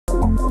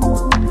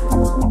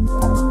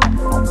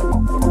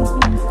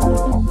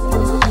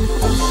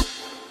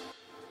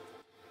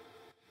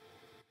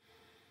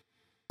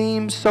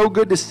So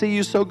good to see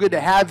you. So good to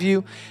have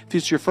you. If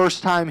it's your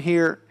first time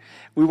here,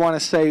 we want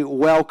to say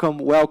welcome,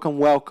 welcome,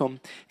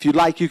 welcome. If you'd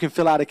like, you can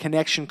fill out a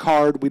connection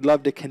card. We'd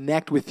love to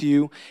connect with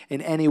you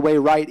in any way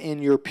right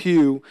in your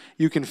pew.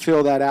 You can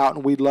fill that out,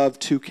 and we'd love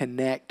to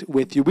connect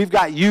with you. We've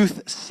got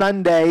Youth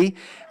Sunday.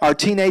 Our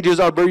teenagers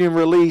are being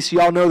released.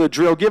 Y'all know the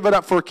drill. Give it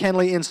up for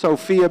Kenley and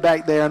Sophia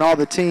back there and all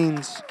the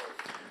teens.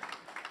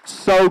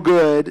 So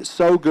good,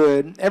 so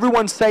good.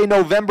 Everyone say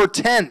November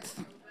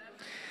 10th.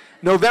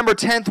 November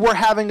 10th, we're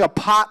having a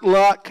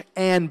potluck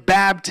and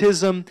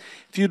baptism.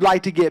 If you'd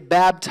like to get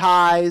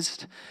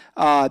baptized,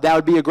 that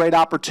would be a great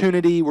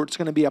opportunity. It's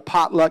going to be a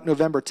potluck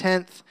November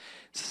 10th,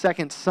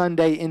 second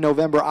Sunday in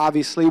November,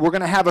 obviously. We're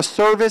going to have a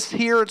service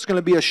here. It's going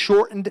to be a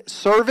shortened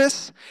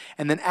service.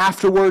 And then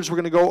afterwards, we're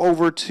going to go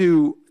over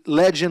to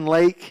Legend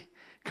Lake.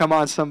 Come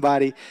on,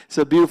 somebody. It's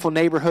a beautiful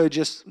neighborhood,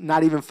 just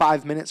not even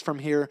 5 minutes from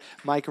here,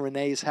 Mike and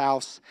Renee's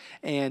house.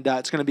 And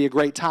it's going to be a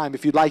great time.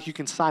 If you'd like, you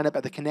can sign up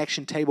at the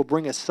connection table,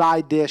 bring a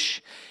side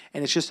dish,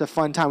 and it's just a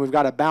fun time. We've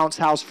got a bounce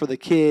house for the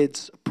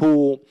kids,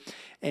 pool,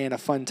 and a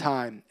fun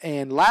time.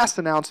 And last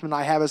announcement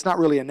I have is not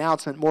really an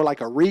announcement, more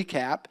like a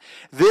recap.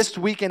 This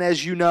weekend,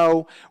 as you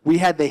know, we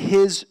had the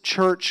His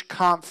Church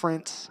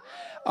Conference.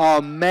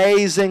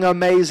 Amazing,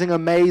 amazing,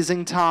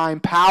 amazing time.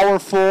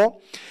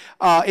 Powerful.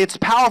 It's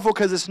powerful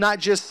because it's not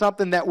just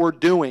something that we're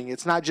doing.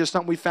 It's not just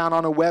something we found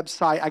on a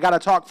website. I got to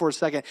talk for a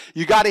second.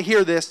 You got to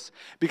hear this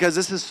because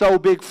this is so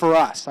big for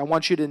us. I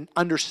want you to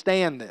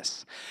understand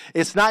this.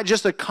 It's not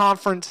just a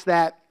conference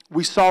that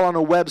we saw on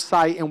a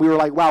website and we were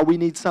like, wow, we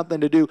need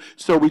something to do,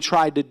 so we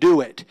tried to do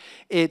it.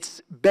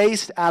 It's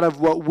based out of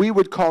what we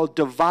would call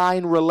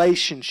divine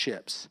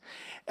relationships.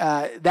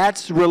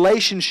 That's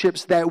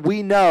relationships that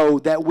we know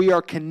that we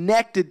are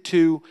connected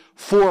to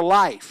for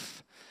life.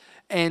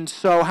 And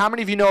so how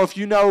many of you know if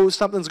you know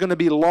something's going to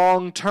be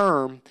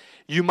long-term,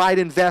 you might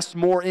invest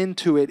more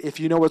into it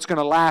if you know it's going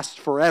to last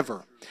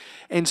forever?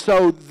 And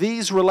so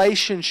these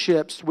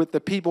relationships with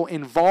the people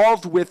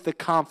involved with the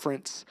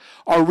conference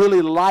are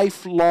really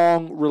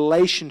lifelong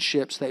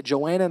relationships that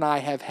Joanna and I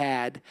have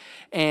had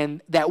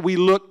and that we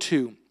look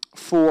to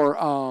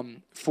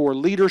for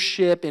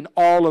leadership and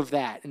all of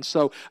that. And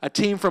so a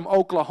team from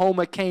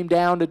Oklahoma came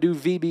down to do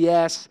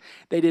VBS.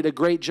 They did a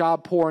great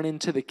job pouring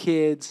into the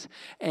kids.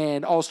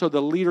 And also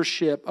the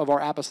leadership of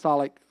our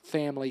apostolic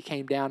family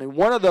came down. And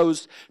one of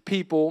those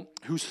people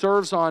who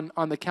serves on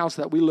the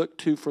council that we look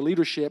to for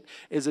leadership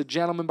is a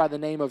gentleman by the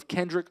name of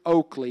Kendrick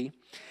Oakley.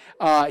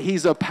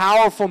 He's a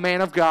powerful man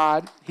of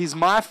God. He's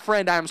my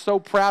friend. I am so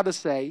proud to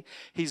say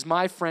he's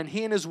my friend.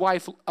 He and his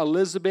wife,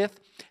 Elizabeth,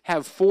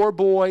 have 4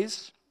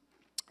 boys.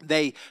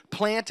 They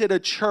planted a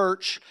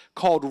church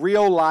called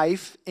Real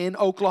Life in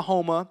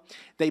Oklahoma.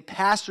 They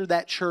pastored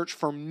that church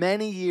for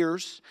many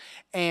years,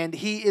 and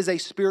he is a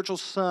spiritual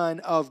son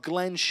of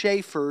Glenn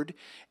Shaford.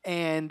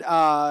 And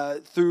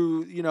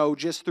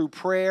through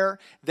prayer,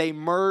 they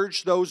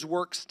merged those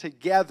works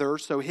together.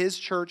 So his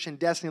church and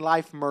Destiny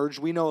Life merged.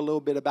 We know a little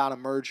bit about a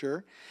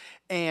merger.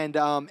 And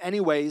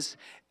that's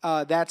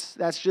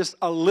just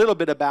a little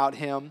bit about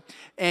him.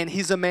 And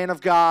he's a man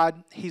of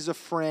God. He's a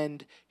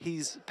friend.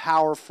 He's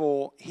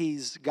powerful.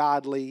 He's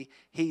godly.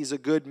 He's a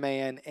good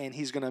man, and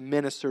he's going to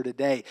minister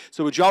today.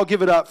 So would y'all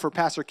give it up for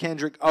Pastor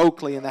Kendrick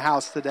Oakley in the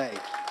house today?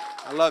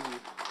 I love you.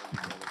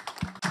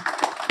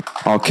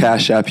 I'll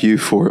cash app you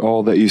for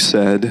all that you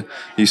said.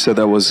 You said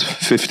that was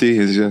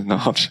 50.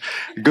 No.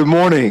 Good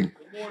morning.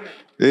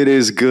 It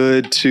is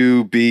good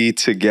to be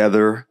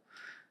together.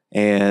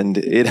 And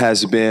it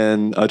has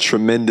been a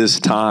tremendous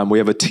time. We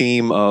have a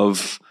team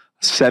of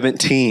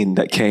 17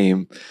 that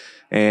came,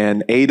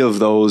 and 8 of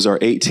those are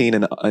 18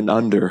 and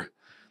under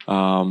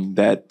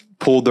that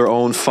pulled their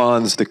own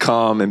funds to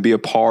come and be a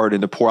part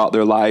and to pour out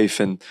their life.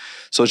 And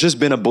so it's just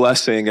been a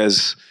blessing,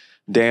 as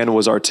Dan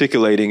was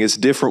articulating. It's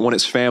different when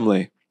it's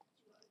family.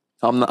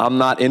 I'm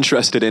not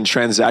interested in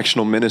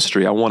transactional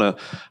ministry. I want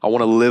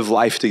to live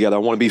life together. I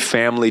want to be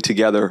family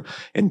together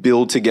and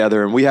build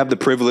together. And we have the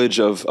privilege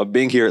of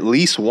being here at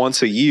least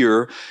once a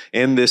year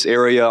in this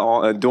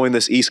area doing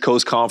this East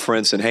Coast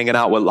conference and hanging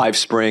out with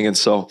LifeSpring. And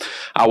so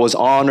I was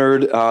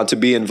honored to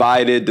be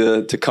invited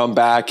to come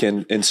back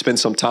and spend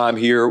some time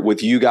here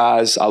with you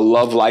guys. I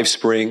love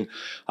LifeSpring.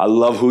 I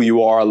love who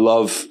you are. I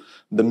love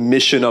the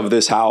mission of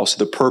this house,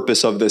 the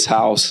purpose of this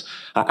house.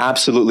 I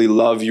absolutely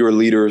love your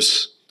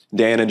leaders,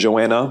 Dan and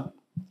Joanna,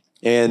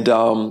 and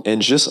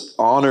just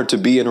honored to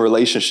be in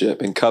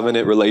relationship, in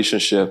covenant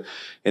relationship,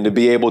 and to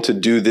be able to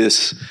do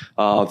this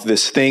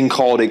thing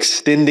called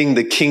extending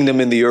the kingdom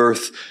in the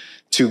earth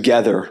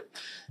together.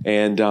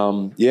 And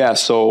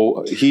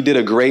so he did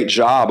a great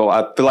job.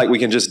 I feel like we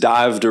can just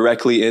dive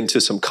directly into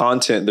some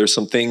content. There's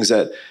some things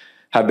that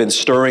have been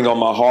stirring on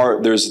my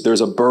heart. There's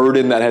a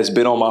burden that has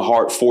been on my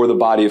heart for the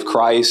body of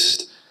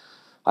Christ.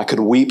 I could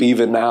weep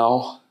even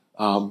now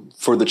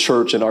for the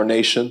church and our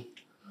nation.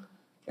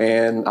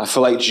 And I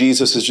feel like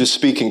Jesus is just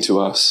speaking to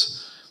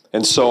us.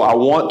 And so I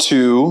want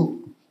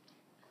to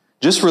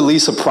just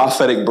release a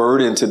prophetic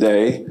burden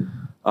today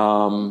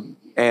and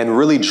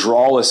really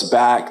draw us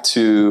back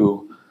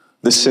to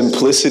the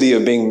simplicity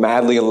of being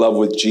madly in love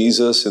with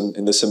Jesus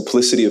and the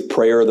simplicity of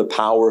prayer, the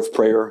power of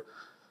prayer,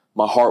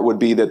 my heart would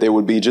be that there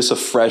would be just a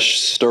fresh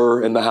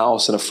stir in the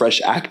house and a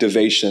fresh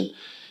activation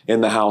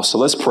in the house. So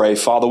let's pray.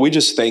 Father, we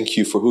just thank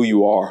you for who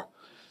you are.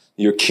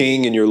 You're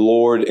King and you're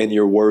Lord and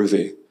you're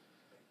worthy.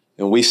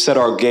 And we set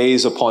our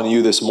gaze upon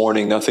you this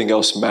morning. Nothing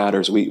else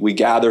matters. We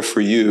gather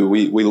for you.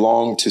 We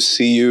long to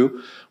see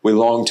you. We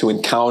long to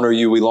encounter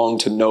you. We long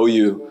to know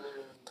you.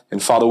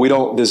 And Father, we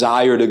don't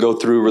desire to go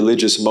through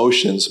religious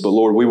motions, but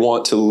Lord, we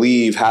want to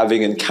leave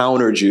having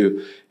encountered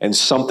you and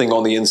something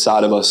on the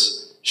inside of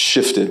us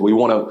shifted. We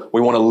want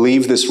to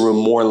leave this room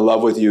more in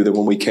love with you than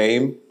when we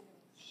came.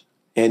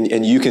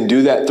 And you can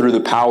do that through the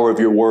power of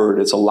your word.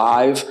 It's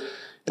alive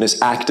and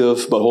it's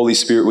active, but Holy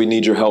Spirit, we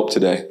need your help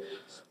today.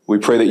 We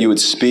pray that you would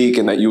speak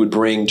and that you would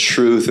bring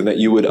truth and that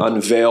you would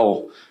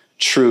unveil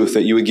truth,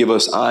 that you would give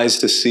us eyes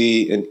to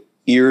see and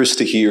ears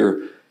to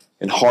hear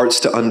and hearts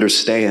to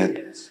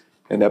understand.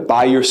 And that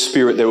by your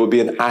Spirit, there will be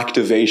an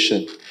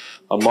activation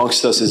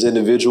amongst us as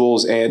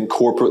individuals and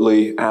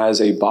corporately as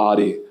a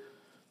body.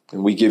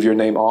 And we give your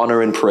name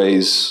honor and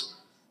praise.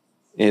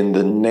 In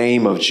the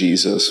name of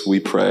Jesus, we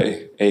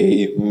pray.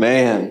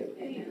 Amen.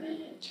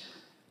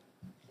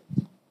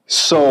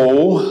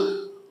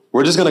 So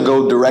we're just going to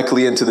go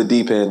directly into the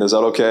deep end. Is that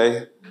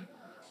okay?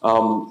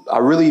 I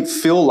really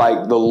feel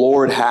like the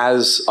Lord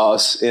has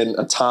us in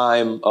a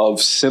time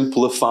of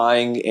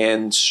simplifying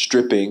and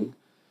stripping.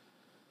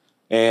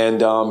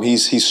 And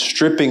he's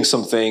stripping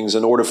some things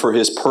in order for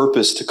his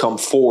purpose to come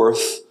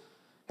forth.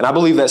 And I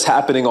believe that's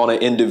happening on an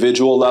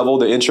individual level.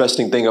 The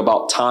interesting thing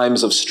about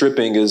times of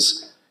stripping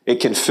is it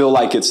can feel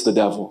like it's the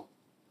devil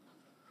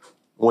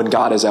when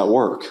God is at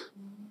work.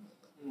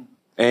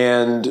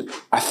 And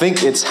I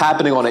think it's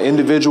happening on an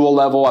individual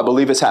level. I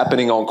believe it's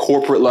happening on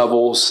corporate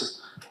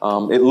levels.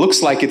 It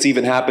looks like it's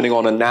even happening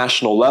on a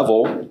national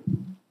level.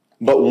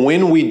 But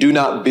when we do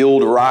not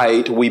build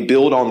right, we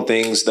build on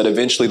things that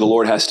eventually the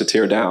Lord has to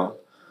tear down.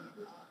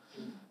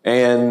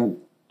 And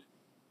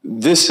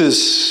I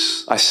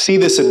see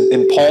this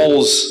in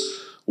Paul's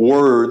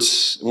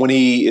words when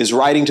he is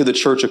writing to the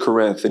church of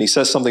Corinth. And he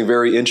says something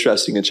very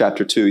interesting in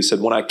chapter 2. He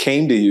said, when I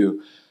came to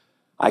you,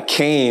 I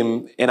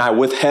came and I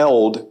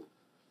withheld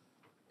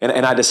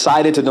and I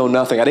decided to know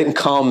nothing. I didn't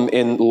come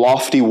in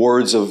lofty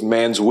words of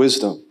man's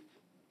wisdom,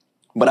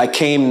 but I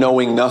came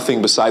knowing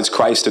nothing besides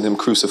Christ and him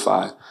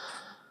crucified.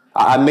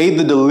 I made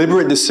the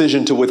deliberate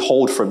decision to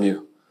withhold from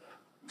you,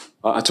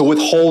 to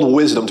withhold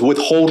wisdom, to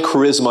withhold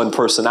charisma and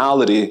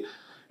personality.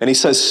 And he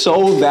says,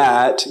 so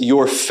that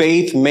your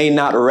faith may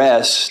not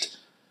rest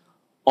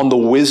on the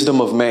wisdom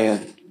of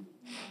man,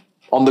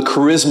 on the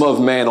charisma of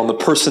man, on the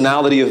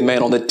personality of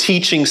man, on the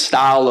teaching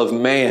style of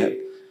man,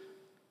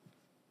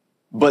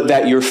 but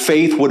that your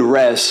faith would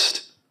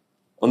rest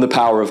on the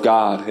power of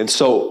God. And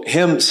so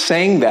him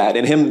saying that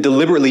and him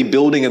deliberately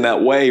building in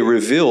that way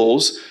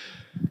reveals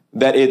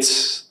that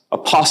it's a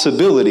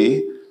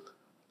possibility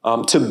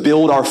to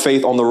build our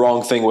faith on the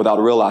wrong thing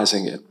without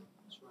realizing it.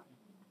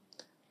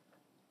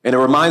 And it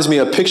reminds me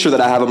of a picture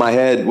that I have in my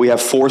head. We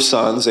have 4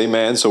 sons,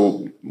 amen.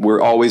 So we're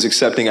always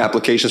accepting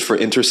applications for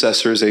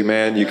intercessors,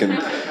 amen. You can,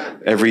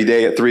 every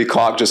day at 3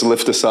 o'clock, just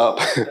lift us up.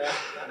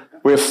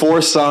 We have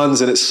 4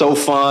 sons, and it's so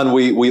fun.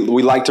 We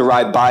like to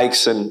ride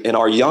bikes, and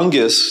our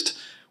youngest,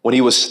 when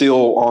he was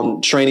still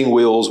on training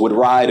wheels, would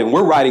ride, and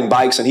we're riding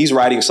bikes, and he's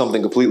riding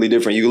something completely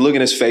different. You can look in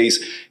his face.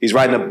 He's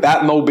riding a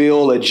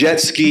Batmobile, a jet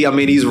ski. I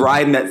mean, he's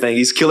riding that thing.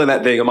 He's killing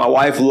that thing. And my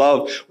wife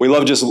we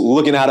love just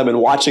looking at him and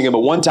watching him. But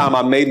one time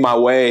I made my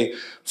way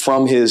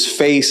from his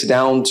face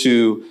down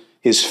to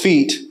his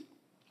feet,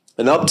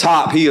 and up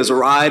top, he is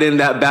riding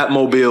that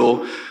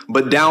Batmobile.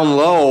 But down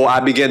low,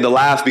 I began to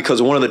laugh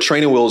because one of the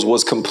training wheels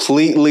was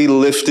completely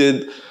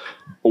lifted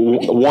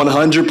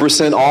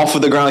 100% off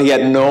of the ground. He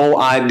had no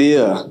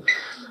idea.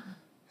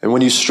 And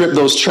when you strip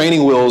those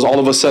training wheels, all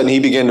of a sudden he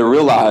began to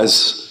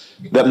realize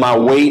that my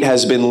weight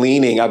has been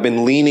leaning. I've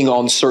been leaning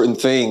on certain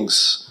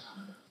things.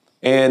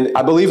 And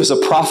I believe it's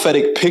a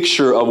prophetic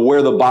picture of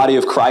where the body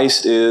of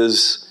Christ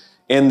is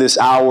in this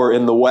hour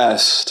in the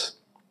West.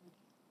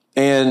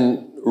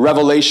 And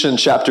Revelation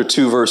chapter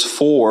 2, verse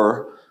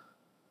 4,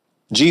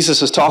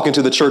 Jesus is talking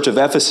to the church of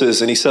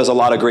Ephesus, and he says a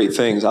lot of great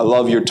things. I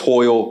love your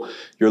toil,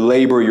 your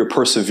labor, your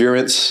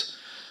perseverance,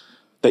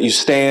 that you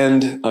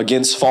stand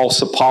against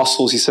false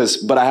apostles. He says,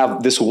 but I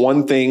have this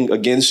one thing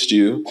against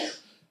you.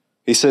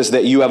 He says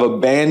that you have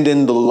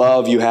abandoned the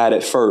love you had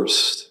at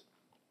first.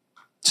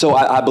 So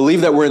I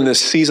believe that we're in this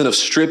season of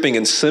stripping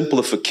and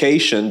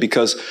simplification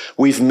because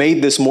we've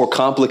made this more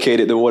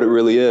complicated than what it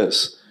really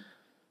is.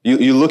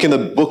 You look in the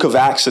book of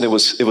Acts and it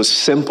was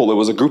simple. It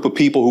was a group of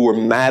people who were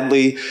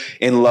madly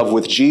in love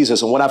with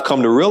Jesus. And what I've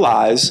come to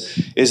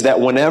realize is that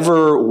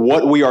whenever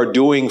what we are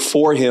doing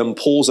for him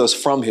pulls us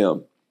from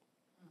him,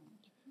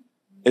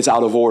 it's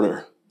out of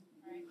order.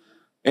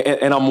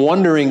 And I'm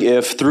wondering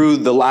if through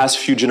the last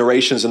few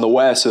generations in the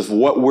West, if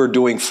what we're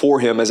doing for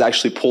him has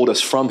actually pulled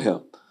us from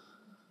him.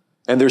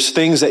 And there's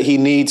things that he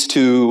needs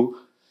to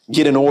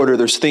get in order.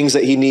 There's things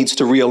that he needs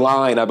to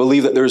realign. I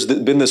believe that there's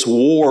been this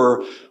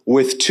war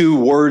with two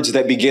words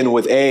that begin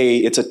with A.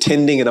 It's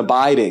attending and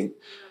abiding.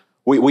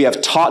 We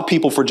have taught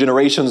people for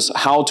generations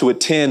how to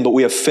attend, but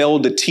we have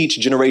failed to teach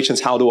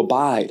generations how to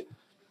abide.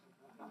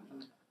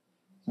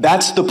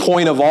 That's the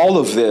point of all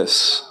of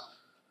this.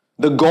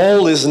 The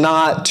goal is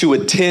not to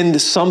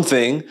attend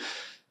something.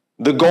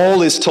 The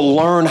goal is to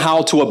learn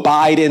how to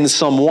abide in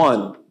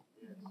someone.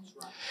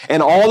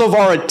 And all of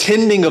our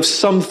attending of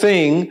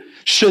something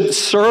should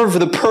serve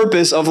the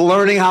purpose of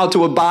learning how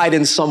to abide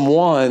in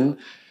someone.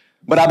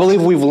 But I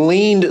believe we've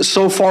leaned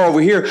so far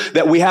over here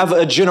that we have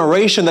a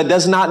generation that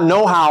does not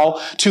know how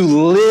to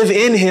live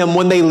in him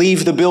when they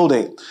leave the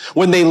building,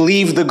 when they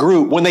leave the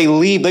group, when they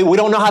leave. We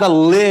don't know how to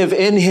live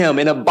in him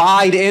and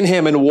abide in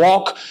him and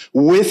walk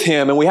with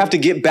him. And we have to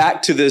get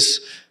back to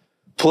this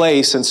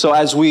place. And so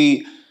as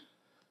we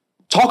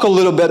talk a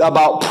little bit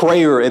about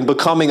prayer and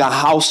becoming a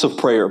house of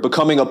prayer,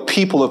 becoming a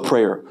people of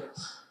prayer,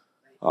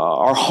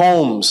 our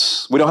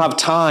homes, we don't have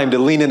time to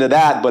lean into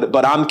that,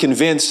 but I'm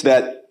convinced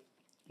that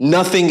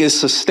nothing is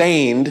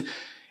sustained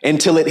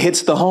until it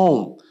hits the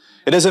home.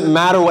 It doesn't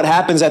matter what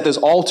happens at this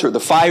altar. The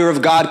fire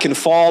of God can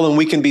fall and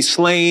we can be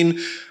slain.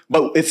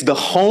 But if the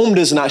home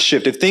does not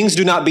shift, if things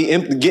do not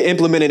get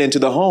implemented into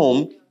the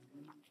home,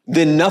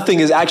 then nothing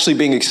is actually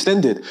being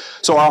extended.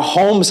 So our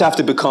homes have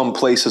to become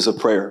places of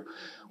prayer.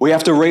 We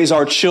have to raise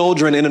our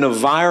children in an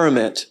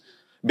environment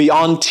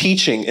beyond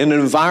teaching, in an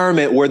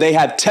environment where they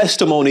have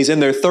testimonies in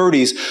their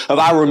 30s of,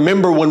 I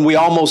remember when we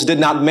almost did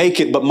not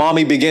make it, but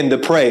mommy began to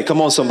pray. Come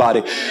on,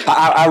 somebody.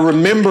 I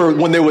remember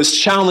when there was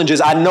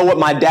challenges. I know what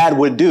my dad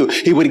would do.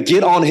 He would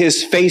get on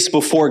his face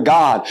before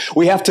God.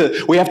 We have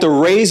to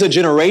raise a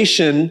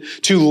generation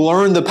to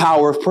learn the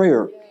power of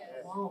prayer.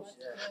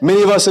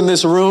 Many of us in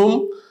this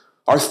room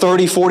are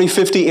 30, 40,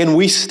 50, and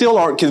we still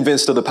aren't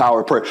convinced of the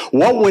power of prayer.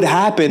 What would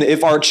happen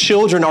if our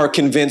children are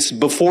convinced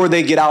before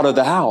they get out of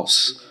the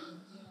house?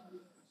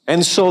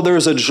 And so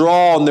there's a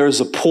draw and there's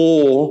a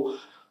pull.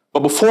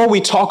 But before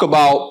we talk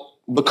about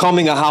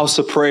becoming a house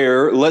of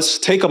prayer, let's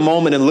take a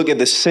moment and look at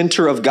the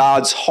center of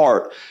God's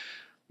heart.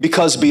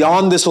 Because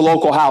beyond this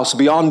local house,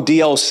 beyond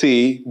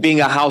DLC,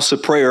 being a house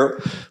of prayer,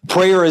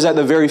 prayer is at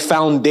the very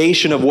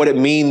foundation of what it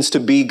means to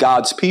be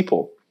God's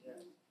people.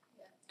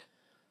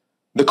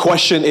 The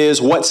question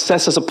is, what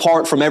sets us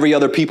apart from every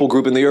other people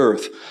group in the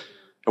earth?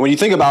 And when you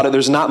think about it,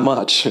 there's not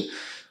much.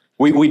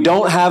 We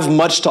don't have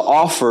much to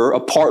offer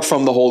apart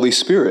from the Holy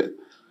Spirit.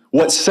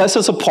 What sets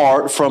us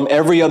apart from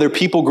every other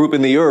people group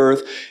in the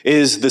earth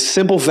is the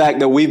simple fact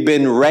that we've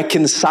been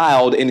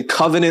reconciled in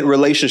covenant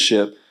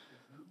relationship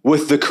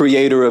with the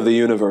creator of the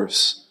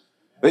universe.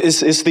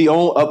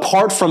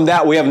 Apart from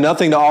that, we have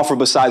nothing to offer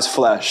besides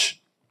flesh.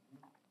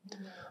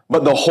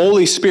 But the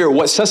Holy Spirit,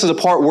 what sets us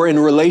apart, we're in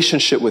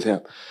relationship with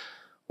him.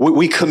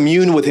 We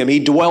commune with him. He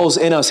dwells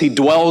in us. He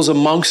dwells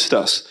amongst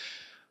us.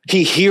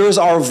 He hears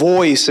our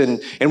voice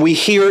and we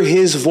hear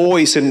his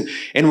voice and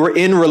we're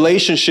in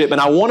relationship.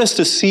 And I want us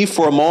to see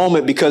for a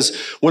moment, because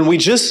when we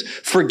just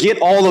forget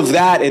all of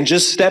that and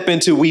just step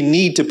into we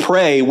need to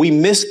pray, we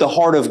miss the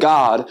heart of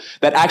God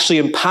that actually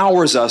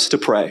empowers us to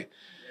pray.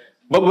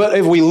 But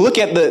if we look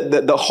at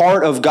the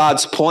heart of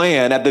God's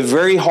plan, at the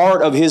very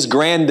heart of his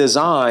grand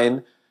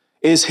design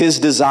is his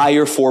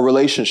desire for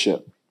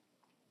relationship.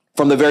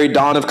 From the very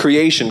dawn of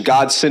creation,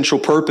 God's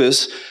central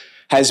purpose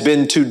has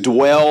been to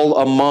dwell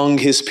among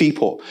his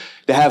people,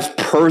 to have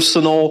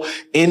personal,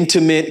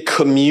 intimate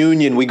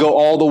communion. We go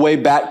all the way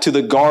back to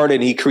the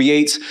garden. He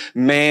creates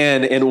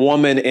man and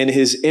woman in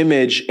his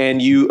image, and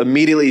you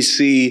immediately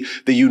see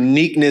the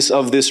uniqueness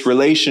of this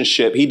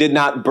relationship. He did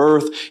not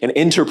birth an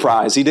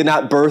enterprise. He did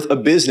not birth a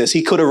business.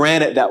 He could have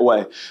ran it that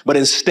way. But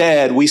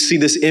instead, we see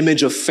this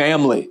image of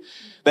family,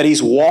 that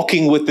he's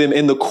walking with them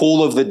in the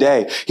cool of the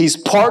day. He's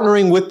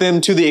partnering with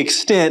them to the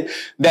extent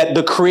that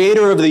the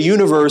creator of the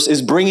universe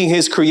is bringing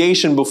his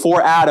creation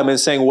before Adam and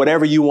saying,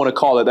 whatever you want to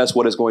call it, that's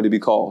what it's going to be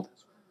called.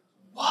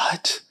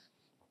 What?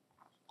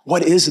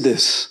 What is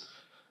this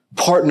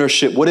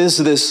partnership? What is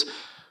this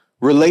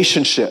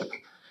relationship?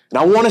 And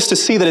I want us to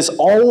see that it's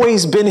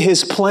always been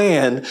his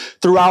plan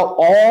throughout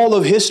all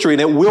of history, and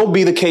it will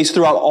be the case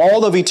throughout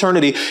all of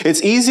eternity.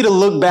 It's easy to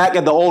look back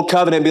at the old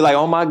covenant and be like,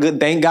 oh my good,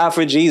 thank God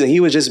for Jesus. He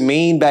was just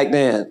mean back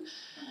then.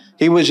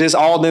 He was just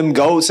all them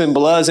goats and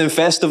bloods and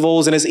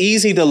festivals. And it's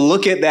easy to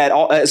look at that.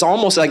 It's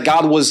almost like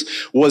God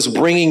was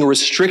bringing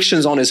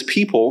restrictions on his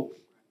people.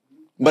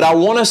 But I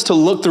want us to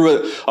look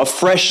through a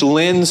fresh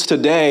lens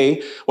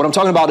today. What I'm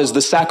talking about is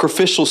the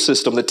sacrificial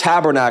system, the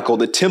tabernacle,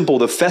 the temple,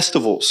 the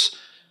festivals.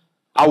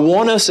 I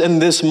want us in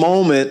this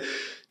moment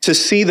to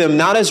see them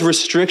not as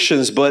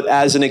restrictions, but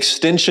as an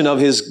extension of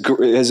his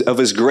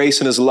grace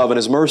and his love and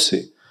his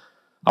mercy.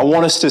 I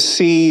want us to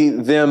see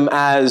them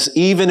as,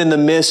 even in the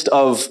midst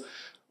of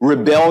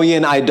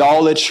rebellion,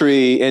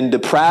 idolatry, and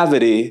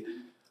depravity,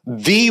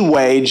 the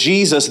way,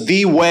 Jesus,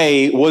 the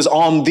way was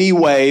on the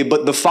way,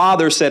 but the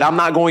Father said, I'm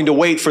not going to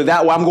wait for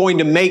that way. I'm going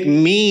to make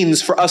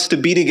means for us to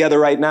be together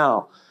right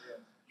now.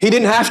 He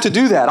didn't have to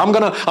do that. I'm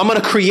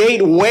gonna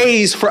create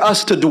ways for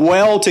us to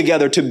dwell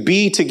together, to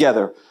be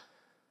together.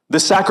 The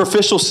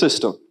sacrificial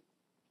system.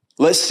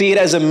 Let's see it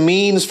as a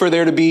means for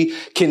there to be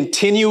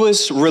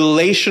continuous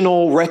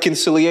relational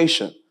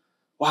reconciliation.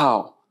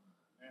 Wow.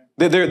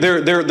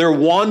 They're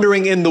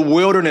wandering in the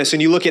wilderness,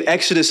 and you look at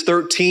Exodus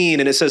 13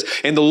 and it says,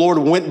 and the Lord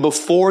went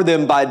before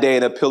them by day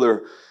in a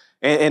pillar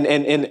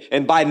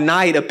and by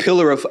night a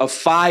pillar of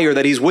fire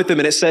that he's with them.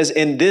 And it says,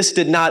 and this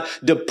did not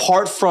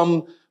depart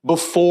from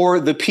before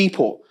the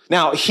people.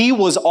 Now, he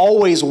was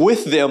always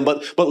with them,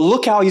 but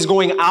look how he's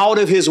going out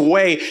of his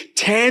way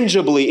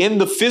tangibly in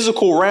the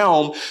physical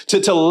realm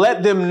to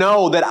let them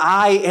know that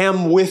I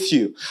am with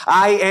you.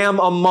 I am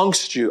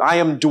amongst you. I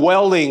am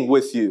dwelling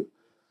with you.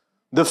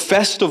 The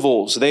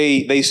festivals,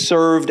 they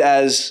served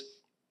as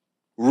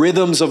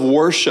rhythms of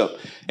worship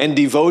and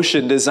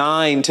devotion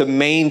designed to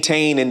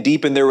maintain and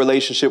deepen their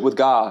relationship with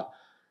God.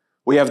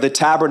 We have the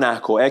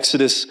tabernacle.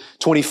 Exodus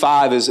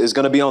 25 is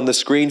going to be on the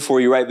screen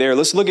for you right there.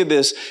 Let's look at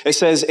this. It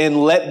says,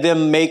 and let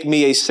them make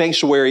me a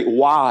sanctuary.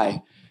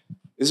 Why?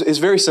 It's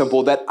very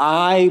simple, that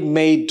I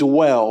may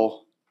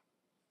dwell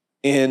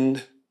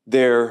in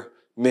their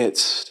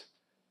midst.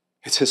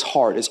 It's his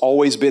heart. It's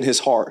always been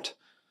his heart.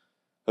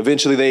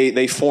 Eventually,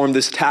 they formed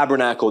this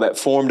tabernacle that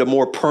formed a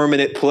more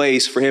permanent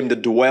place for him to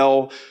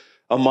dwell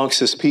amongst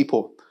his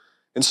people.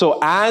 And so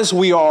as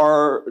we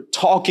are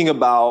talking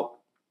about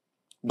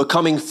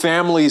becoming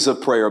families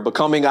of prayer,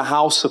 becoming a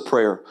house of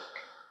prayer,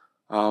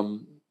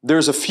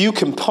 there's a few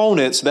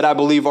components that I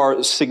believe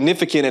are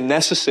significant and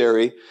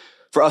necessary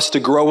for us to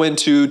grow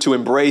into, to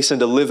embrace, and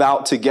to live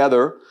out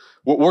together.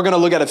 We're going to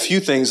look at a few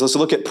things. Let's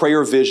look at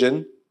prayer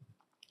vision.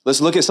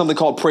 Let's look at something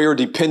called prayer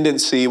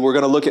dependency. We're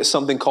going to look at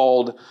something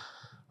called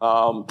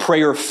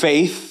prayer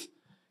faith.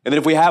 And then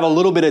if we have a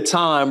little bit of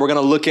time, we're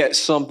going to look at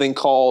something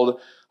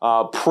called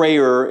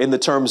prayer in the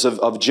terms of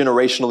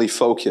generationally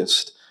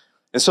focused.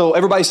 And so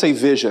everybody say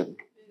vision.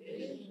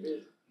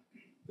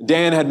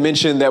 Dan had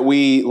mentioned that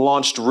we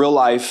launched Real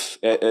Life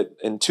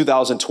in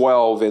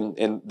 2012.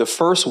 And the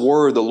first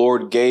word the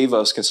Lord gave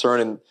us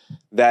concerning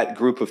that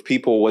group of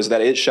people was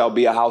that it shall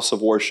be a house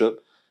of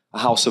worship, a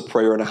house of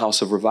prayer, and a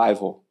house of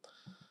revival.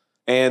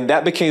 And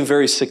that became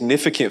very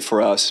significant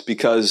for us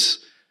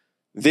because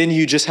then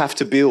you just have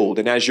to build.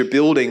 And as you're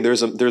building,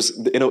 there's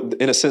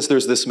in a sense,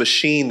 there's this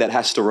machine that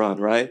has to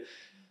run, right?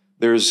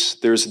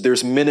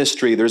 There's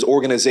ministry, there's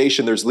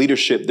organization, there's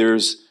leadership,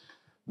 there's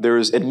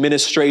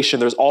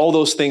administration, there's all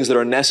those things that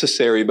are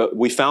necessary. But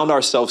we found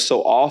ourselves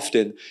so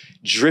often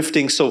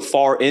drifting so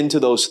far into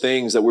those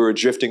things that we were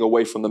drifting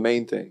away from the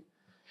main thing.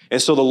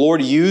 And so the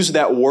Lord used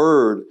that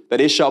word,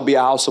 that it shall be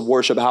a house of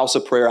worship, a house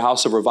of prayer, a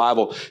house of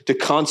revival, to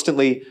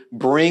constantly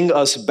bring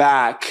us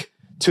back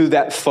to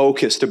that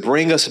focus, to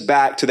bring us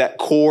back to that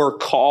core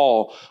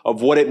call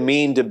of what it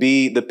means to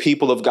be the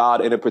people of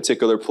God in a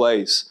particular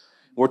place.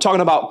 We're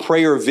talking about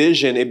prayer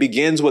vision. It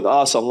begins with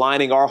us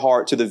aligning our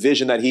heart to the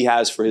vision that he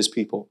has for his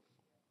people,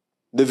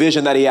 the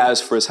vision that he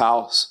has for his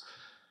house.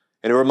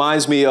 And it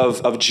reminds me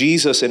of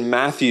Jesus in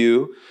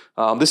Matthew.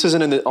 This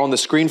isn't on the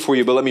screen for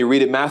you, but let me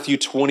read it. Matthew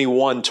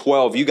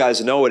 21:12. You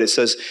guys know it. It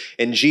says,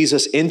 and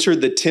Jesus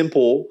entered the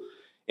temple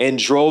and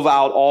drove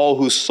out all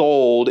who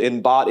sold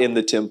and bought in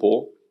the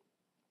temple.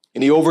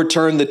 And he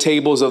overturned the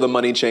tables of the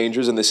money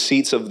changers and the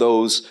seats of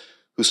those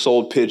who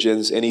sold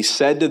pigeons. And he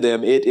said to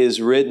them, it is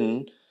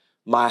written,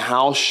 my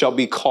house shall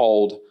be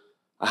called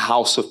a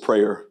house of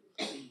prayer,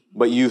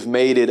 but you've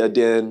made it a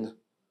den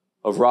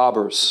of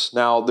robbers.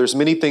 Now, there's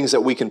many things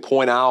that we can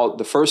point out.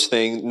 The first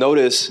thing,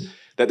 notice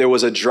that there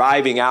was a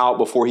driving out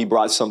before he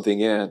brought something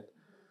in.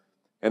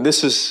 And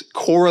this is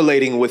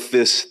correlating with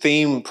this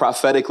theme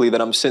prophetically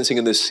that I'm sensing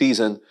in this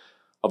season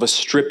of a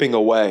stripping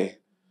away.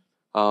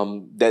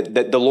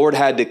 That the Lord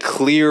had to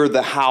clear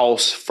the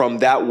house from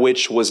that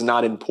which was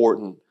not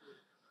important.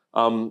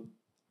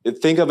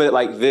 Think of it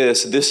like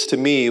this. This to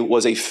me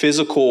was a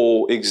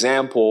physical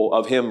example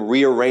of him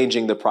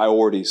rearranging the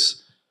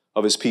priorities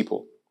of his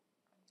people,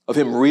 of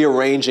him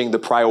rearranging the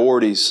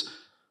priorities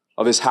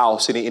of his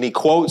house. And he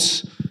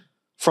quotes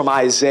from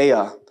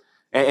Isaiah.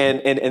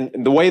 And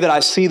the way that I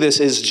see this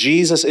is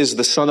Jesus is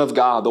the Son of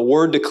God. The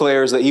word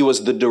declares that he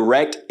was the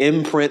direct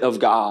imprint of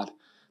God,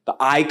 the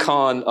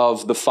icon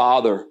of the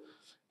Father.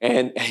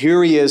 And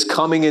here he is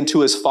coming into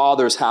his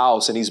Father's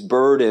house, and he's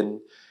burdened,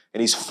 and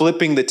he's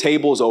flipping the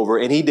tables over,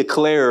 and he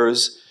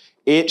declares,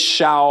 it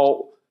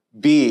shall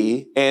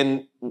be.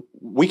 And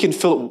we can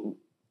feel,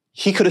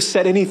 he could have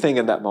said anything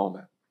in that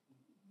moment.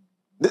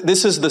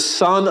 This is the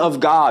Son of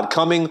God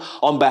coming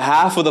on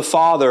behalf of the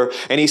Father,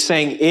 and he's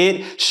saying,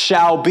 it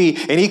shall be.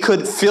 And he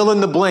could fill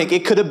in the blank.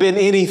 It could have been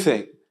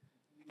anything.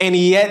 And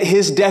yet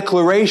his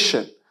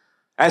declaration,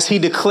 as he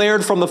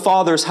declared from the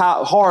Father's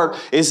heart,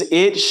 is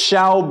it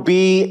shall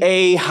be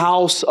a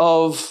house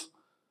of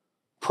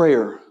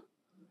prayer.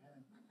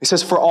 He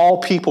says for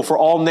all people, for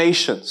all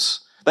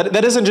nations. That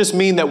doesn't just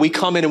mean that we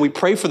come in and we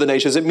pray for the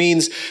nations. It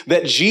means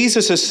that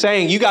Jesus is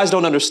saying, you guys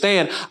don't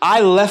understand.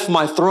 I left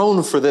my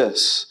throne for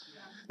this.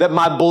 That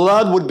my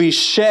blood would be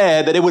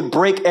shed, that it would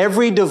break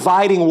every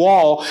dividing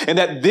wall, and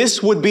that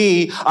this would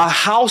be a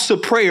house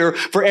of prayer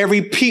for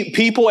every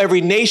people,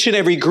 every nation,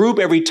 every group,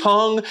 every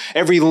tongue,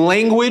 every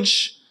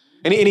language.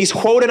 And he's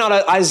quoting out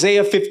of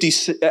Isaiah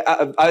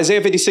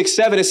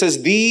 56:7. It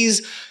says,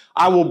 these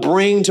I will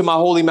bring to my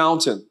holy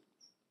mountain,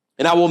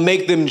 and I will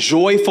make them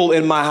joyful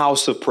in my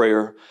house of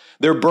prayer.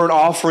 Their burnt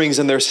offerings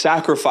and their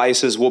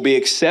sacrifices will be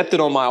accepted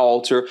on my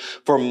altar,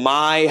 for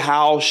my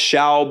house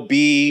shall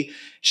be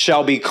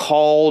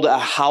called a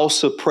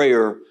house of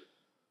prayer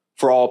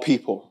for all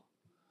people.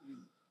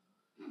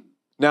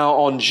 Now,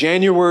 on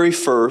January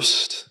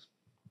 1st,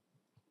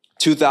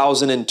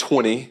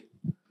 2020,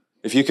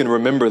 if you can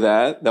remember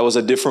that was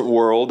a different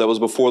world. That was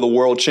before the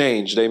world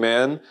changed,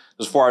 amen? It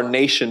was before our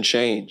nation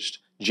changed,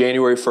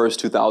 January 1st,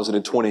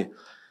 2020.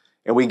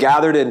 And we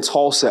gathered in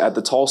Tulsa at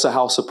the Tulsa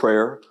House of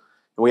Prayer.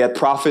 And we had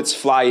prophets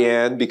fly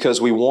in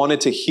because we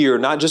wanted to hear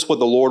not just what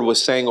the Lord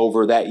was saying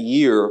over that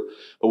year,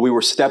 but we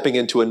were stepping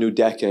into a new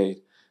decade.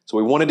 So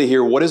we wanted to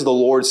hear, what is the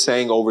Lord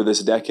saying over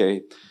this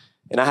decade?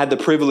 And I had the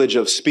privilege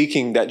of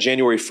speaking that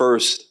January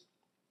 1st.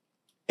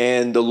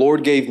 And the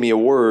Lord gave me a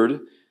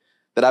word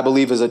that I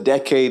believe is a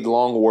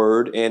decade-long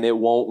word, and it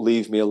won't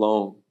leave me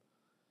alone.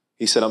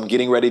 He said, I'm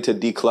getting ready to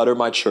declutter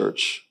my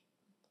church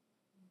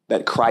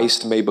that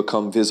Christ may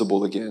become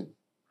visible again.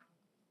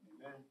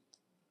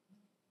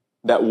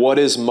 That what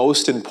is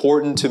most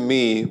important to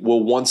me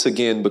will once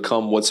again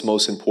become what's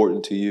most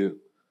important to you.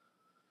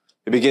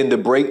 It began to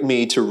break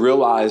me to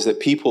realize that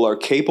people are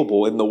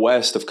capable in the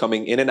West of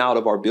coming in and out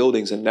of our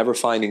buildings and never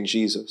finding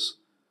Jesus.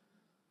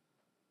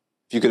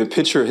 If you could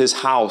picture his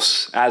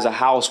house as a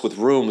house with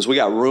rooms, we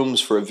got rooms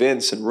for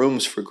events and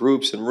rooms for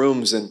groups and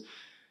rooms. And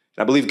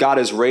I believe God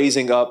is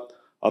raising up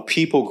a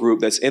people group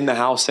that's in the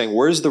house saying,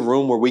 where's the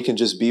room where we can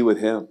just be with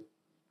him?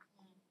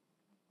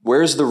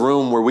 Where's the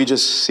room where we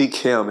just seek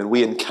him and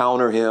we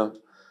encounter him?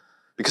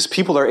 Because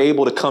people are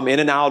able to come in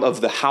and out of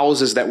the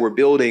houses that we're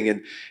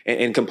building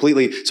and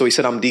completely. So he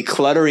said, I'm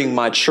decluttering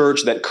my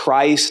church that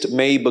Christ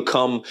may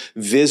become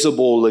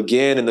visible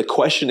again. And the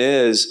question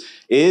is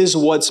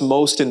what's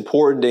most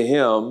important to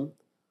him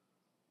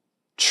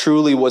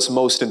truly what's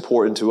most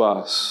important to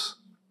us?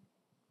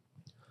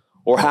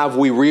 Or have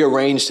we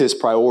rearranged his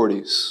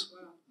priorities?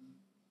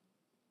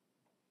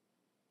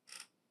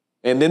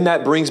 And then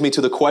that brings me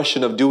to the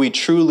question of, do we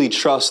truly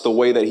trust the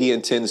way that he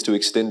intends to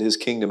extend his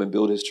kingdom and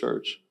build his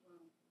church?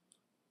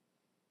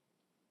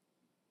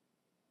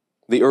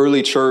 The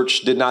early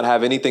church did not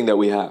have anything that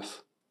we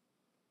have.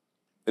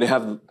 They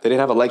didn't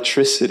have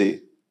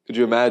electricity. Could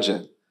you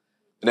imagine?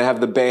 They didn't have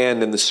the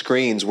band and the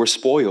screens. We're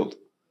spoiled.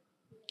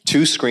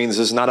 2 screens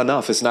is not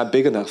enough. It's not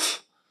big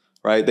enough,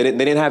 right? They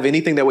didn't have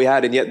anything that we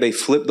had, and yet they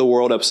flipped the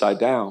world upside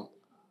down.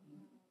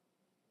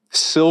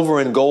 Silver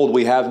and gold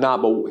we have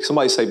not, but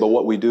somebody say, but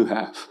what we do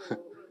have. Man,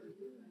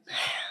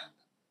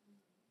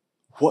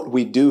 what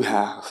we do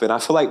have. And I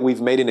feel like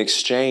we've made an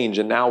exchange,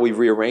 and now we've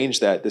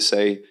rearranged that to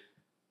say,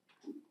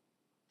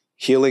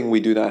 healing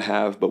we do not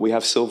have, but we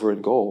have silver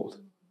and gold.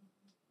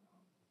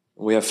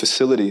 We have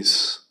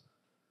facilities.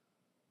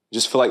 I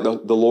just feel like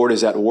the Lord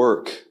is at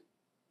work.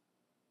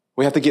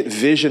 We have to get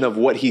vision of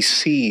what he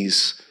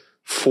sees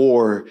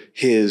for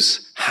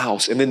his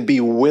house, and then be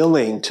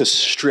willing to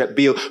strip,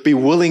 be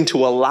willing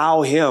to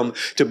allow him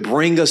to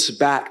bring us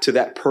back to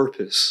that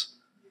purpose.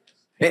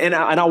 And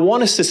I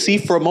want us to see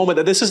for a moment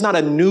that this is not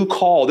a new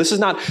call. This is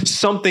not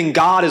something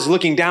God is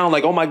looking down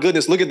like, oh my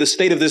goodness, look at the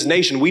state of this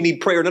nation. We need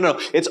prayer. No.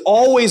 It's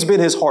always been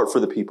his heart for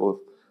the people.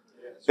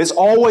 It's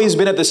always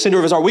been at the center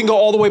of his heart. We can go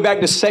all the way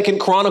back to 2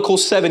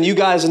 Chronicles 7. You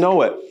guys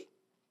know it.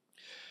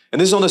 And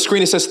this is on the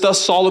screen. It says,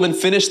 thus Solomon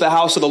finished the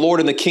house of the Lord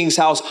and the king's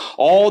house.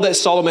 All that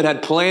Solomon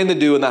had planned to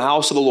do in the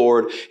house of the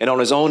Lord and on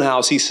his own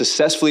house, he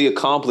successfully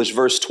accomplished.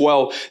 Verse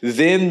 12,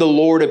 then the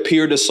Lord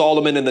appeared to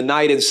Solomon in the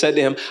night and said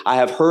to him, I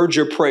have heard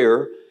your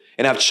prayer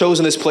and I've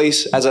chosen this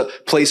place as a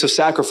place of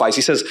sacrifice.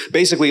 He says,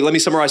 basically, let me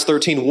summarize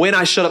 13. When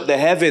I shut up the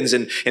heavens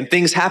and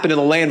things happen in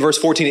the land, verse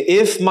 14,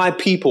 if my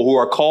people who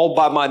are called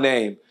by my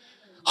name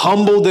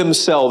humble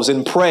themselves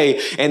and pray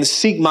and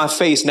seek my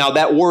face. Now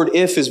that word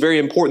if is very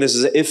important. This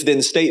is an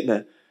if-then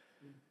statement.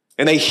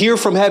 And they hear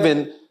from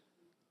heaven,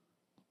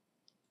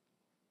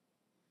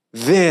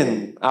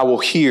 then I will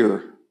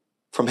hear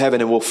from heaven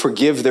and will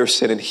forgive their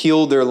sin and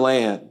heal their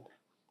land.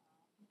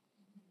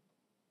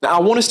 Now,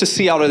 I want us to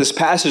see out of this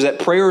passage that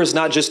prayer is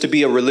not just to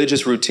be a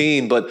religious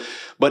routine, but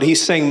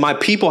he's saying my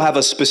people have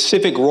a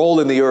specific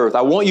role in the earth.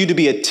 I want you to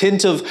be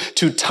attentive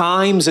to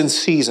times and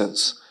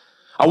seasons.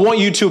 I want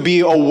you to be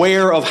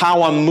aware of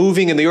how I'm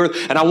moving in the earth,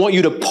 and I want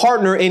you to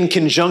partner in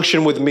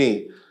conjunction with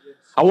me.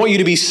 I want you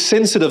to be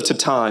sensitive to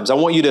times. I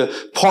want you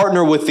to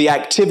partner with the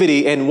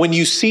activity, and when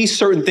you see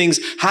certain things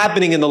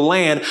happening in the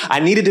land, I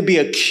need it to be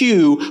a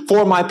cue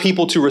for my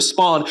people to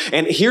respond.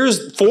 And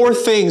here's 4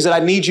 things that I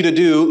need you to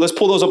do. Let's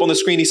pull those up on the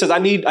screen. He says, I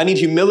need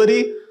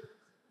humility.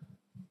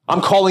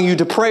 I'm calling you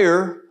to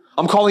prayer.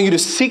 I'm calling you to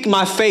seek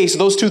my face.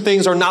 Those 2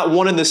 things are not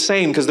one and the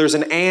same because there's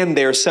an and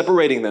there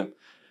separating them.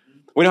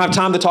 We don't have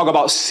time to talk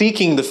about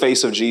seeking the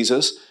face of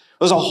Jesus.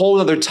 There's a whole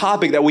other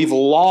topic that we've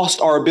lost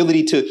our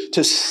ability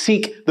to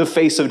seek the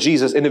face of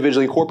Jesus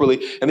individually,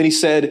 corporately. And then he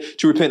said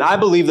to repent. I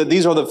believe that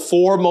these are the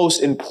 4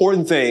 most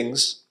important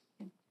things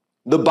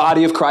the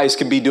body of Christ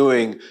can be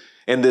doing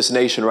in this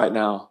nation right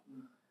now.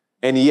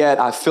 And yet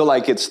I feel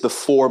like it's the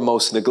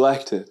foremost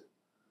neglected.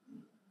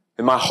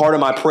 In my heart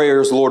and my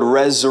prayers, Lord,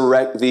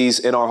 resurrect these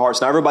in our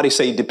hearts. Now everybody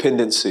say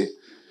dependency.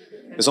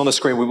 It's on the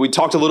screen. We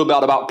talked a little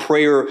bit about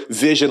prayer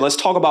vision. Let's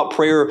talk about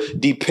prayer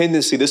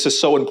dependency. This is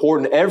so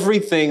important.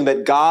 Everything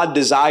that God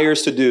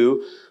desires to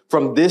do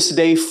from this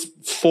day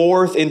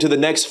forth into the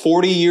next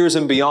 40 years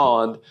and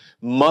beyond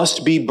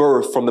must be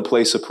birthed from the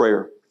place of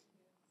prayer.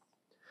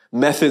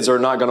 Methods are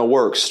not going to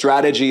work.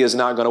 Strategy is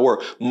not going to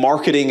work.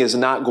 Marketing is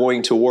not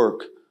going to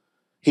work.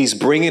 He's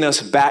bringing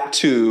us back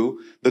to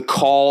the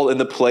call in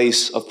the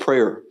place of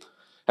prayer.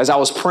 As I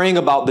was praying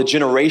about the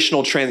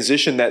generational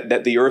transition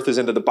that the earth is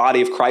in, that the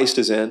body of Christ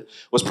is in,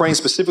 was praying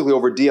specifically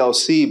over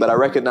DLC, but I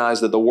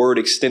recognized that the word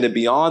extended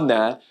beyond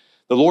that.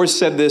 The Lord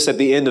said this at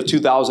the end of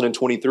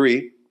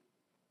 2023.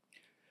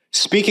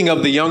 Speaking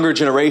of the younger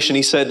generation,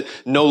 he said,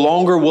 no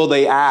longer will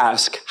they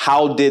ask,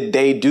 how did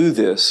they do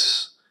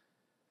this?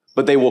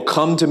 But they will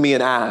come to me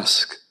and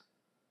ask,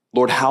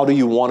 Lord, how do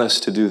you want us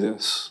to do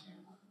this?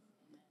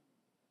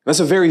 That's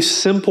a very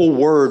simple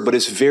word, but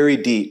it's very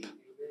deep.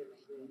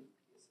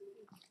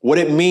 What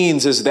it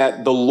means is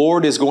that the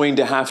Lord is going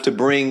to have to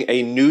bring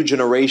a new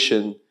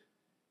generation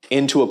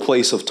into a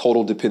place of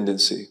total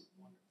dependency,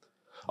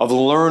 of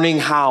learning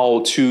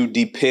how to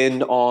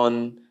depend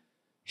on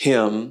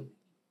Him.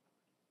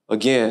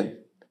 Again,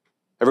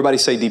 everybody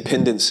say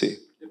dependency.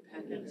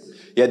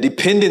 Yeah,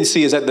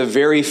 dependency is at the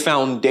very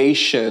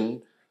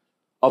foundation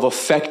of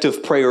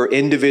effective prayer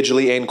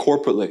individually and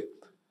corporately.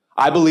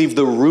 I believe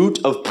the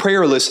root of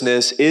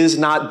prayerlessness is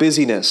not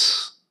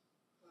busyness.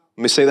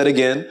 Let me say that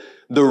again.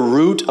 The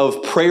root of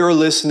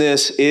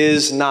prayerlessness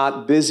is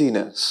not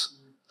busyness.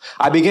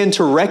 I begin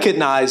to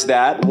recognize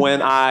that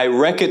when I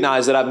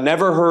recognize that I've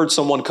never heard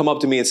someone come up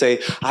to me and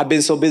say, I've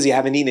been so busy, I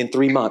haven't eaten in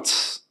 3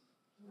 months.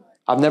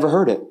 I've never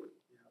heard it.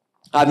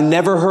 I've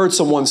never heard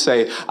someone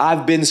say,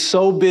 I've been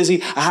so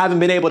busy, I haven't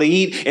been able to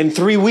eat in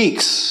 3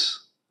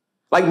 weeks.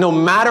 Like no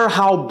matter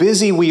how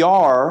busy we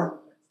are,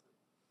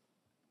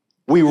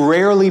 we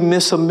rarely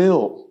miss a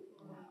meal.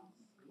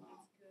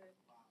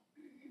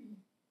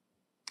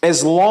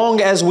 As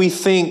long as we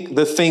think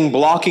the thing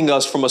blocking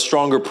us from a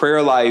stronger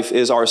prayer life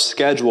is our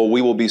schedule,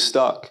 we will be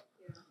stuck.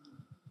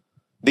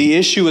 The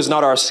issue is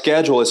not our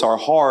schedule, it's our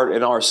heart,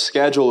 and our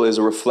schedule is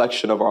a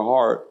reflection of our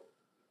heart.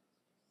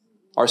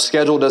 Our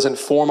schedule doesn't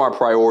form our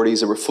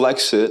priorities, it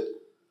reflects it.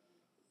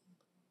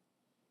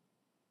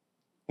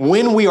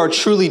 When we are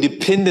truly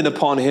dependent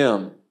upon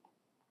Him,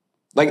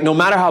 like no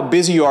matter how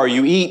busy you are,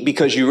 you eat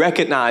because you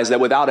recognize that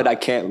without it, I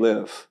can't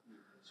live.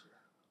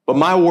 But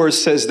my word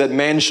says that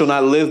man shall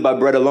not live by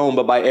bread alone,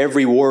 but by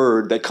every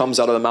word that comes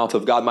out of the mouth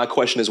of God. My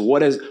question is,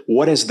 what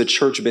has the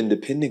church been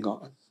depending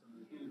on?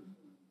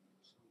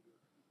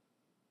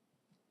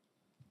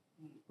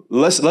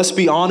 Let's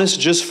be honest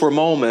just for a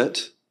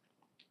moment.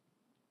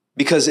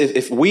 Because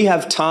if we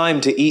have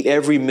time to eat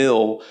every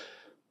meal,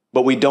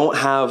 but we don't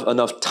have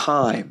enough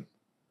time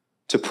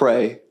to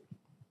pray,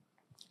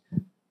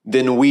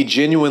 then we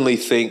genuinely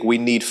think we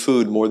need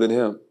food more than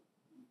Him.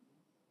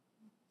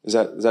 Is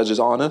that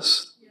just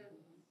honest?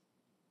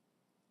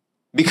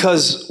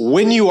 Because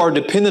when you are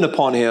dependent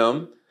upon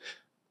Him,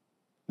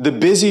 the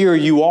busier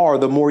you are,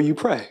 the more you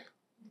pray.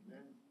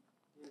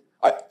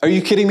 Are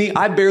you kidding me?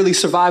 I barely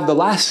survived the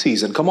last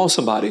season. Come on,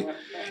 somebody.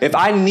 If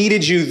I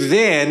needed you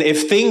then,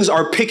 if things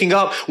are picking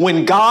up,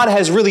 when God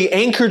has really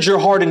anchored your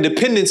heart in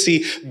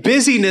dependency,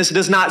 busyness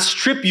does not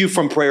strip you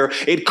from prayer.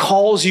 It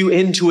calls you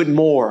into it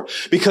more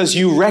because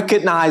you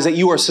recognize that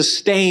you are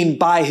sustained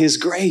by His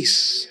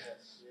grace.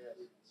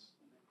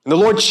 And the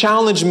Lord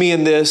challenged me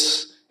in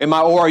this in my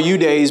ORU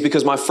days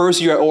because my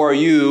first year at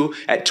ORU,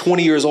 at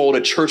 20 years old,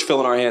 a church fell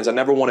in our hands. I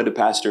never wanted to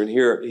pastor, and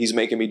here He's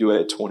making me do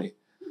it at 20.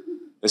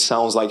 It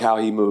sounds like how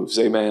He moves.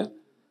 Amen.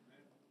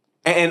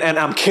 And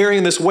I'm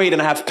carrying this weight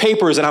and I have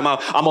papers and I'm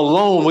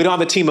alone. We don't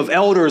have a team of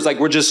elders. Like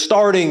we're just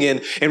starting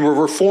and we're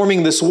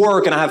reforming this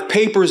work and I have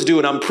papers due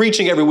and I'm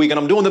preaching every week and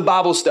I'm doing the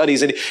Bible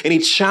studies. And He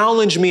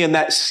challenged me in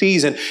that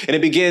season and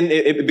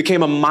it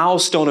became a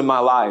milestone in my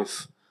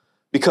life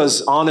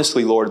because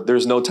honestly, Lord,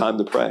 there's no time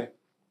to pray.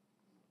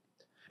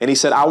 And He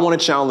said, I want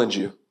to challenge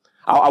you.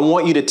 I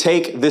want you to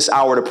take this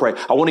hour to pray.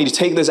 I want you to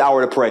take this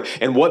hour to pray.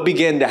 And what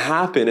began to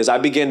happen is I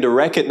began to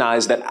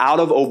recognize that out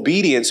of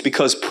obedience,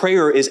 because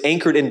prayer is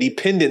anchored in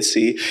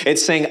dependency,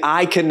 it's saying,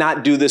 I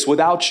cannot do this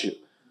without you.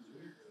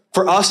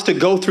 For us to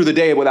go through the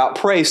day without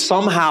praise,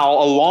 somehow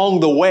along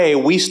the way,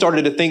 we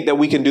started to think that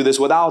we can do this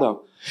without Him.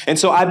 And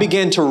so I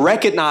began to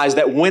recognize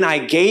that when I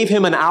gave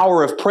Him an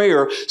hour of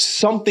prayer,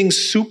 something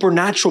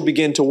supernatural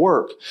began to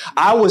work.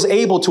 I was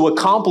able to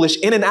accomplish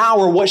in an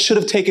hour what should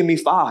have taken me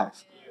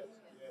 5.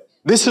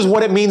 This is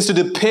what it means to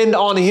depend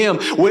on Him.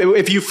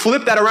 If you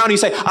flip that around and you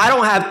say, I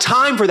don't have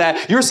time for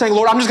that, you're saying,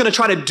 Lord, I'm just going to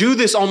try to do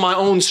this on my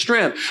own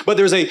strength. But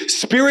there's a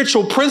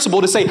spiritual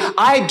principle to say,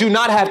 I do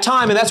not have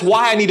time, and that's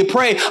why I need to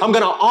pray. I'm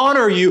going to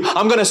honor you.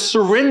 I'm going to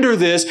surrender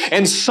this,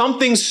 and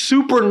something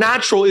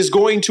supernatural is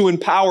going to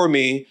empower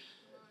me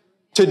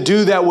to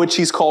do that which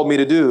He's called me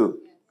to do.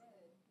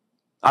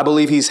 I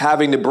believe he's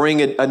having to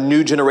bring a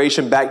new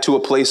generation back to a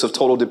place of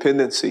total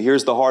dependency.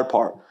 Here's the hard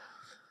part.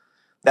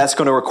 That's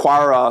going to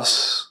require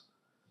us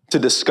to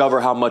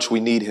discover how much we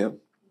need him.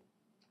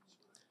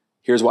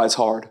 Here's why it's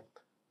hard.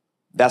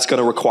 That's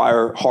going to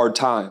require hard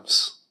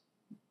times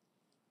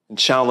and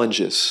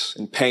challenges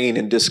and pain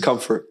and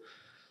discomfort,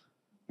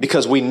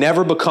 because we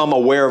never become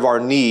aware of our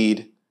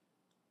need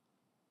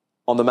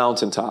on the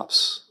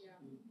mountaintops.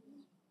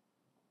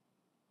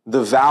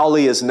 The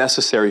valley is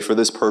necessary for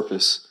this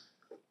purpose,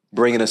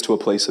 bringing us to a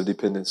place of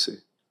dependency.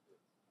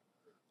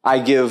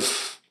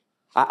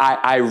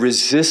 I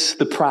resist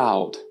the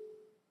proud,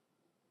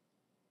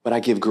 but I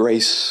give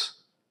grace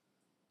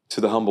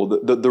to the humble.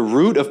 The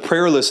root of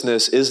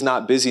prayerlessness is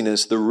not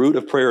busyness. The root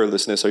of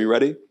prayerlessness, are you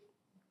ready?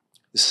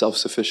 Is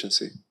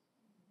self-sufficiency.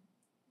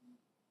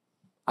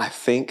 I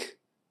think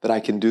that I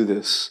can do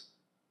this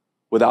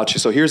without you.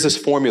 So here's this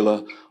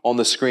formula on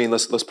the screen.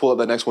 Let's pull up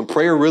that next one.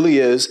 Prayer really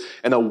is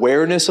an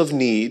awareness of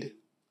need,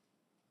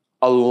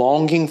 a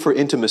longing for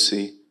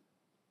intimacy,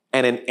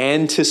 and an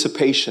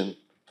anticipation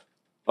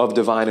of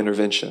divine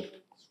intervention.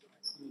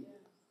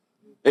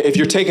 If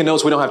you're taking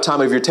notes, we don't have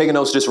time. If you're taking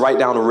notes, just write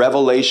down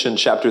Revelation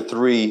chapter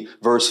 3,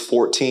 verse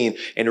 14,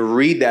 and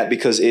read that,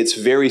 because it's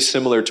very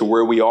similar to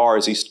where we are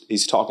as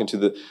he's talking to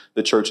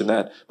the church in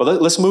that.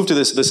 But let's move to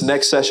this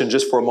next session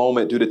just for a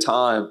moment due to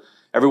time.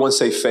 Everyone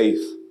say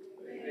faith.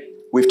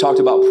 We've talked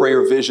about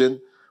prayer vision.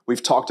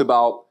 We've talked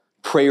about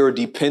prayer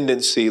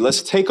dependency.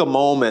 Let's take a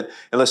moment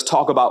and let's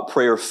talk about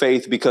prayer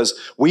faith, because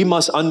we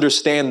must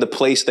understand the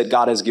place that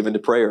God has given to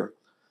prayer.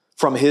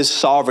 From his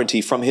sovereignty,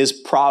 from his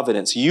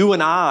providence. You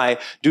and I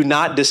do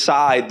not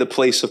decide the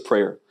place of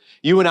prayer.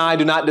 You and I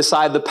do not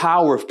decide the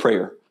power of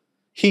prayer.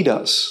 He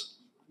does.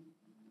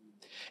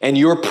 And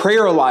your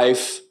prayer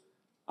life,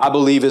 I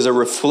believe, is a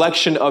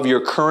reflection of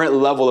your current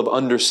level of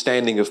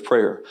understanding of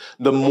prayer.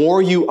 The more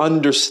you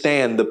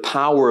understand the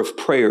power of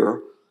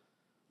prayer,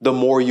 the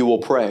more you will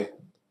pray.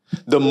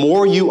 The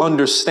more you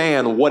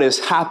understand what is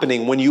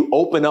happening when you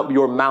open up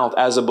your mouth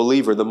as a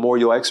believer, the more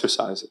you'll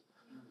exercise it.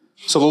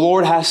 So the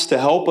Lord has to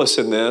help us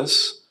in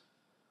this.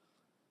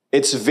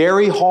 It's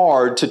very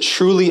hard to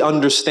truly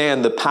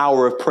understand the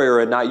power of prayer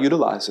and not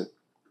utilize it.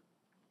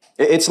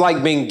 It's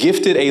like being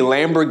gifted a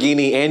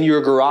Lamborghini in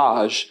your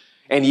garage,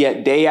 and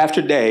yet day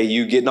after day,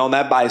 you getting on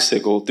that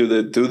bicycle through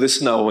the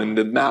snow and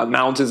the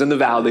mountains and the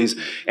valleys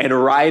and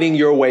riding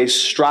your way,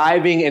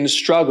 striving and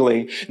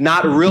struggling,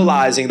 not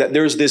realizing that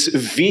there's this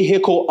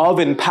vehicle of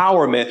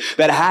empowerment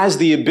that has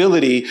the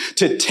ability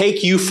to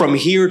take you from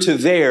here to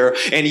there.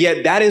 And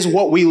yet that is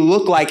what we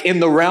look like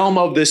in the realm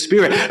of the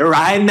spirit,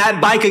 riding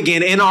that bike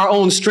again in our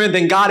own strength.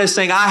 And God is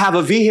saying, I have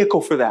a vehicle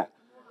for that.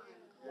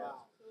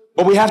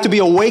 But we have to be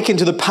awakened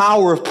to the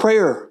power of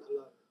prayer.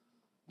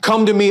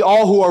 Come to me,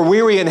 all who are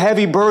weary and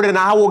heavy burdened, and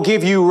I will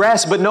give you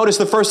rest. But notice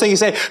the first thing he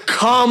said,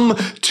 come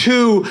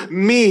to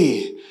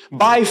me.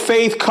 By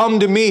faith, come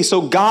to me.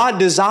 So God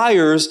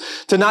desires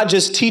to not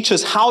just teach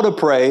us how to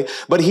pray,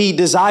 but he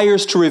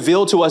desires to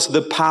reveal to us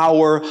the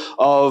power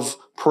of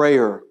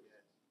prayer.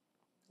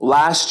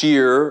 Last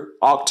year,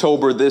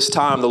 October, this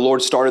time, the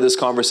Lord started this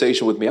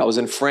conversation with me. I was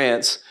in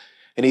France,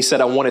 and he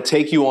said, I want to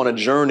take you on a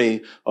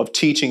journey of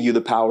teaching you the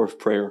power of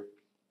prayer.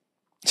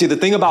 See, the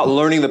thing about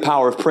learning the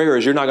power of prayer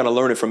is you're not going to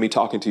learn it from me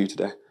talking to you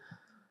today.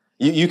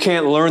 You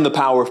can't learn the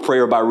power of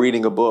prayer by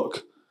reading a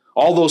book.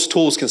 All those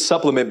tools can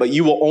supplement, but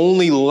you will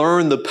only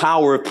learn the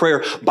power of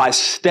prayer by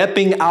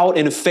stepping out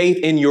in faith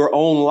in your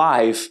own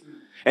life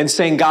and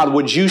saying, God,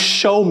 would you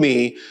show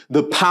me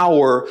the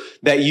power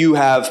that you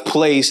have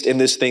placed in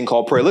this thing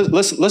called prayer?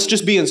 Let's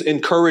just be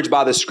encouraged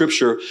by the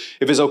scripture.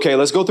 If it's okay,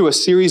 let's go through a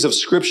series of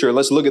scripture.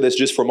 Let's look at this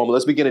just for a moment.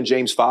 Let's begin in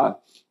James 5.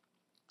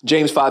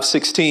 James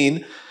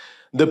 5:16.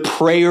 The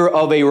prayer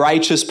of a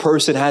righteous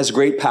person has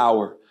great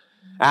power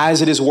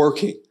as it is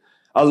working.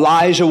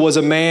 Elijah was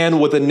a man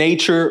with a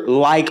nature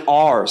like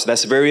ours.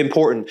 That's very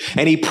important.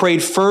 And he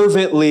prayed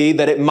fervently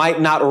that it might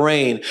not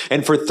rain.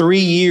 And for 3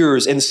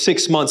 years and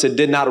 6 months, it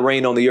did not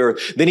rain on the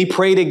earth. Then he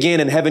prayed again,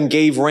 and heaven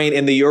gave rain,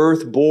 and the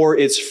earth bore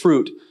its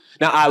fruit.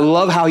 Now, I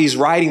love how he's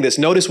writing this.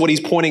 Notice what he's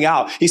pointing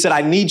out. He said,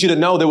 I need you to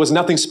know there was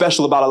nothing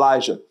special about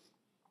Elijah.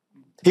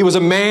 He was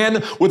a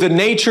man with a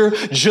nature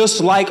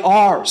just like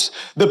ours.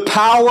 The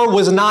power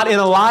was not in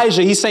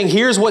Elijah. He's saying,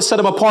 here's what set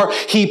him apart.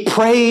 He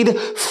prayed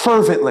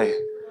fervently.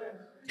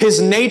 His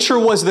nature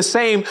was the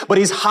same, but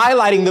he's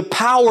highlighting the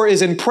power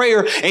is in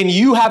prayer, and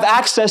you have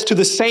access to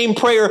the same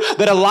prayer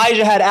that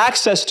Elijah had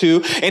access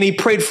to, and he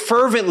prayed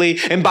fervently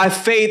and by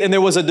faith, and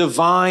there was a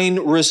divine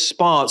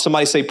response.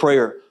 Somebody say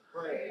prayer.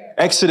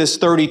 Exodus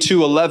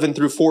 32:11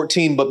 through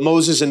 14. But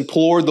Moses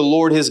implored the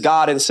Lord his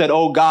God and said,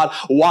 Oh God,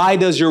 why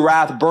does your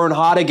wrath burn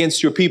hot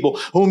against your people,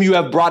 whom you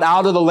have brought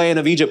out of the land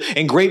of Egypt,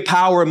 and great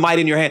power and might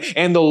in your hand?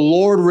 And the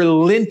Lord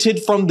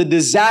relented from the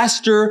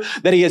disaster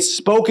that he had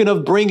spoken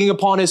of bringing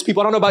upon his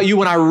people. I don't know about you.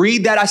 When I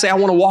read that, I say, I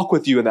want to walk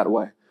with you in that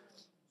way.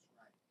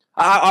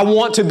 I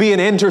want to be an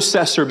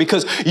intercessor,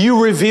 because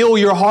you reveal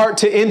your heart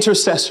to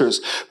intercessors.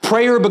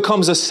 Prayer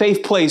becomes a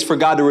safe place for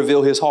God to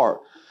reveal his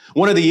heart.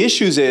 One of the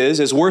issues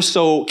is we're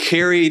so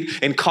carried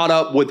and caught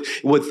up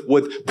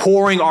with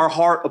pouring our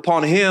heart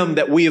upon him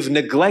that we have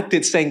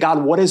neglected saying,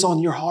 God, what is on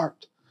your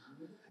heart?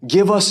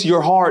 Give us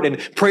your heart. And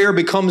prayer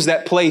becomes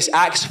that place.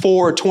 Acts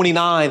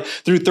 4:29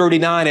 through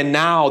 39. And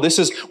now this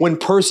is when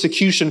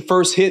persecution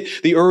first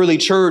hit the early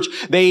church.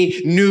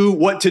 They knew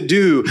what to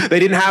do.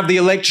 They didn't have the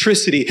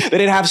electricity. They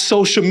didn't have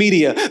social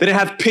media. They didn't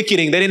have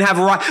picketing. They didn't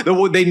have,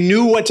 they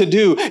knew what to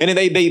do. And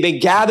they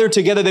gathered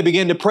together. They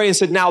began to pray and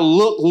said, now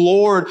look,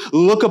 Lord,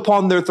 look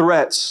upon their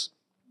threats.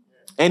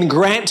 And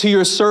grant to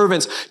your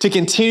servants to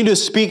continue to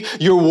speak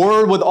your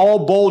word with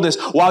all boldness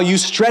while you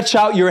stretch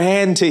out your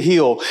hand to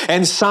heal.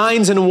 And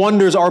signs and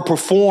wonders are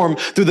performed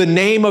through the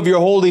name of your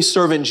holy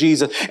servant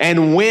Jesus.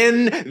 And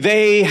when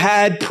they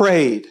had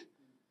prayed,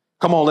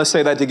 come on, let's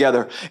say that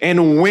together.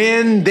 And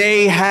when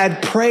they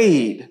had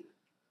prayed,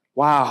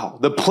 wow,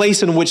 the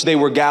place in which they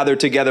were gathered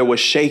together was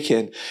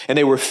shaken, and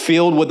they were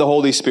filled with the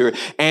Holy Spirit.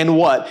 And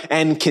what?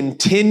 And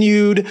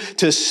continued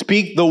to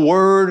speak the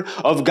word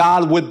of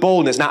God with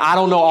boldness. Now, I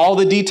don't know all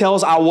the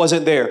details. I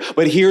wasn't there.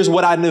 But here's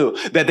what I knew,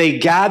 that they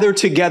gathered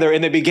together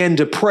and they began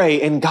to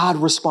pray, and God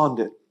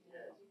responded.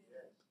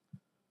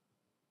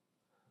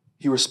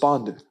 He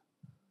responded.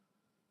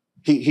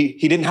 He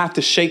didn't have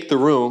to shake the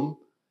room.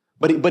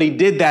 But he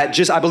did that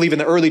just, I believe, in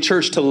the early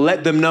church to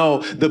let them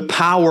know the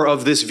power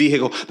of this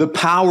vehicle, the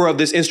power of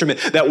this instrument,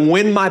 that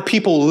when my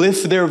people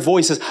lift their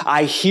voices,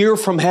 I hear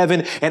from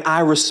heaven and I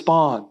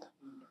respond.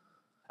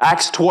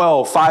 Acts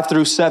 12:5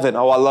 through 7.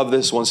 Oh, I love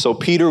this one. So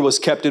Peter was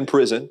kept in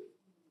prison.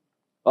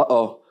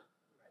 But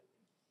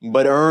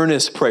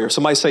earnest prayer.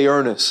 Somebody say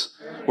earnest.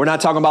 We're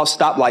not talking about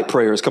stoplight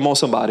prayers. Come on,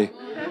 somebody.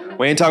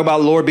 We ain't talking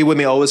about, Lord, be with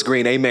me. Oh, it's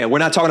green. Amen. We're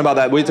not talking about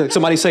that.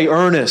 Somebody say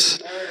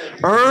earnest.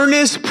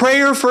 Earnest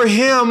prayer for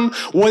him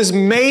was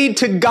made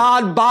to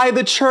God by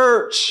the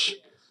church.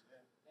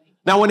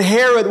 Now, when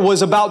Herod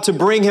was about to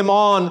bring him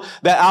on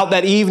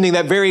that evening,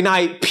 that very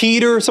night,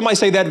 Peter, somebody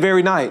say that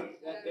very night.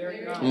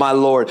 My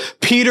Lord.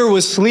 Peter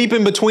was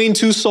sleeping between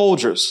two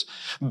soldiers,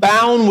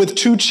 bound with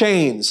two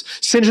chains.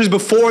 Sentries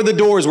before the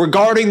doors were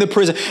guarding the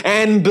prison.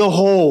 And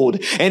behold,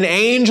 an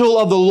angel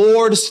of the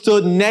Lord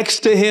stood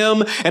next to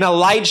him, and a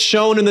light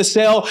shone in the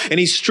cell. And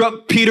he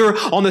struck Peter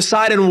on the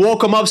side and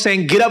woke him up,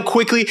 saying, get up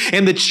quickly.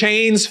 And the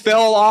chains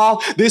fell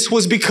off. This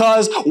was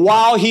because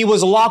while he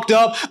was locked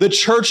up, the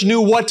church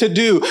knew what to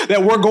do,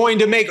 that we're going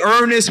to make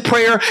earnest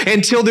prayer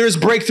until there's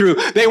breakthrough.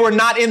 They were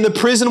not in the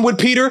prison with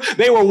Peter.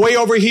 They were way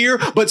over here,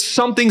 but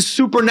something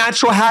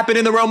supernatural happened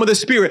in the realm of the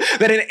spirit,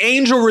 that an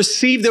angel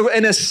received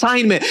an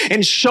assignment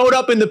and showed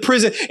up in the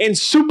prison and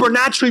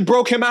supernaturally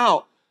broke him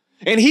out.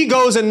 And he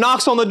goes and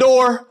knocks on the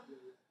door,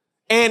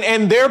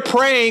 and they're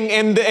praying,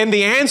 and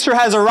the answer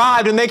has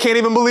arrived, and they can't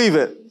even believe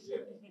it.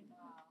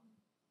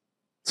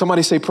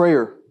 Somebody say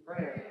prayer.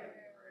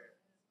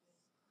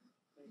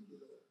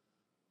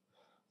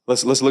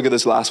 Let's look at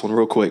this last one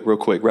real quick.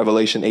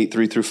 Revelation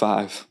 8:3 through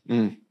 5.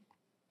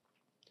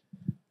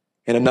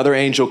 And another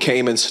angel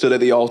came and stood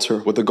at the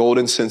altar with a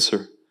golden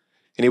censer.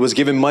 And he was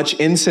given much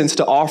incense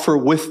to offer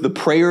with the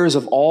prayers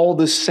of all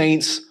the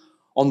saints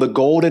on the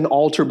golden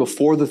altar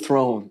before the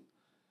throne.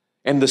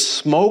 And the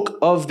smoke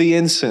of the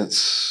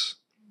incense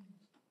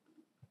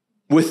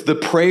with the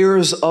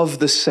prayers of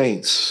the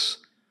saints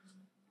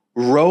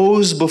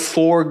rose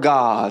before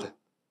God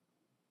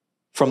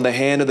from the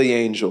hand of the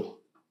angel.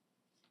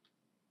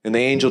 And the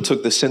angel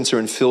took the censer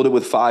and filled it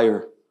with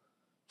fire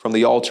from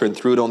the altar and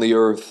threw it on the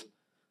earth.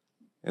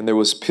 And there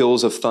was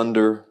peals of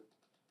thunder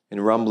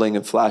and rumbling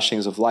and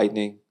flashings of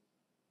lightning.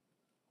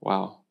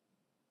 Wow.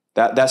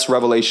 That's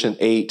Revelation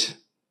 8.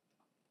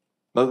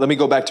 Let me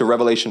go back to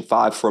Revelation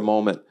 5 for a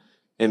moment.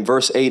 In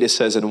verse 8, it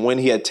says, and when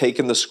he had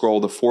taken the scroll,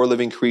 the 4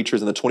 living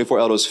creatures and the 24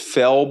 elders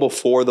fell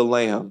before the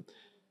Lamb.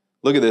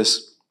 Look at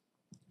this.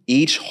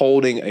 Each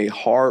holding a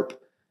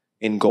harp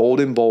in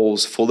golden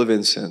bowls full of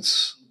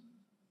incense,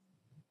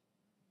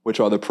 which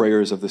are the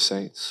prayers of the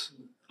saints.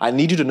 I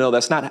need you to know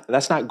that's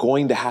not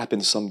going to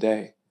happen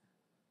someday.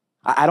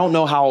 I don't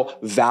know how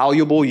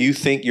valuable you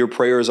think your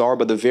prayers are,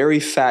 but the very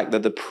fact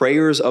that the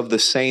prayers of the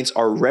saints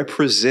are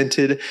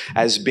represented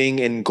as being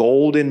in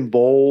golden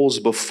bowls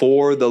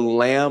before the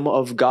Lamb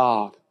of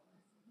God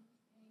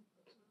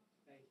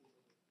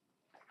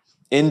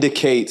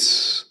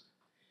indicates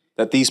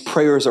that these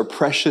prayers are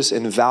precious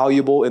and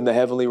valuable in the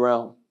heavenly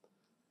realm.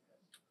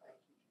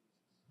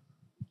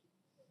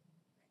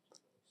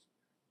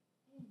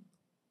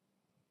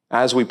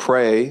 As we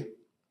pray,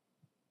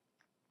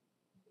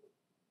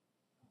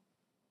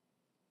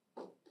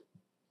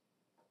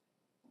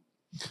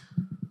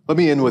 let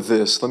me end with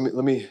this.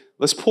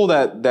 Let's pull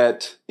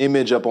that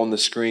image up on the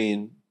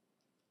screen.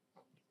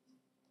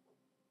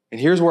 And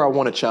here's where I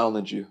want to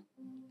challenge you.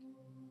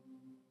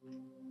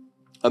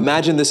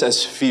 Imagine this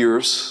as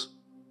fears.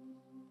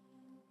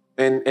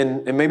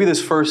 And maybe this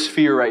first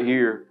fear right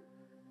here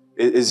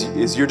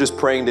is you're just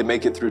praying to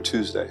make it through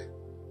Tuesday.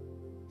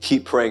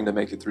 Keep praying to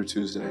make it through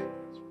Tuesday.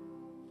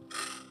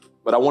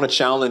 But I want to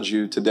challenge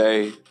you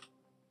today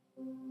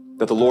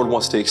that the Lord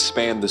wants to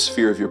expand the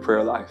sphere of your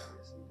prayer life.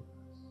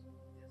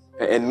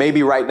 And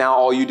maybe right now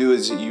all you do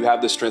is you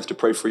have the strength to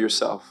pray for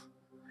yourself.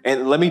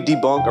 And let me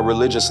debunk a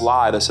religious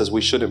lie that says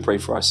we shouldn't pray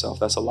for ourselves.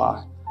 That's a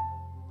lie.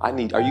 Are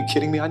you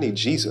kidding me? I need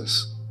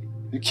Jesus.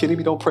 You kidding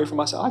me? Don't pray for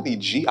myself.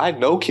 I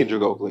know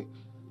Kendrick Oakley.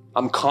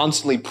 I'm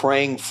constantly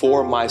praying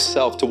for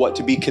myself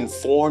to be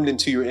conformed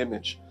into your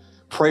image.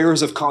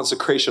 Prayers of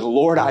consecration.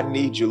 Lord, I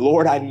need you.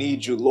 Lord, I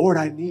need you. Lord,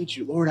 I need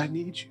you. Lord, I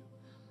need you.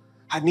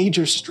 I need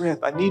your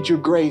strength. I need your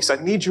grace. I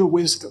need your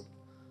wisdom.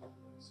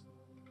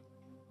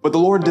 But the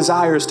Lord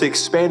desires to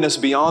expand us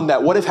beyond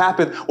that. What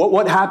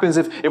happens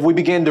if we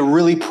begin to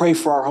really pray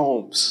for our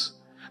homes?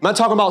 I'm not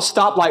talking about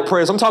stoplight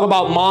prayers. I'm talking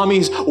about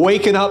mommies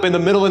waking up in the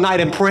middle of the night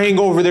and praying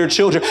over their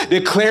children,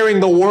 declaring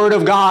the word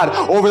of God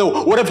over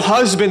them. What if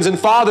husbands and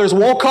fathers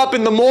woke up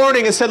in the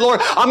morning and said, Lord,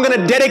 I'm going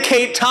to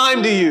dedicate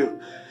time to you.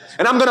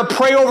 And I'm going to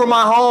pray over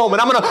my home,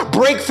 and I'm going to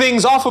break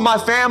things off of my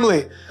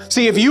family.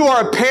 See, if you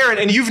are a parent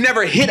and you've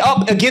never hit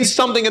up against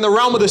something in the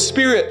realm of the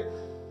Spirit,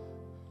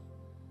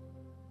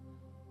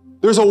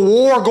 there's a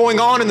war going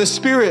on in the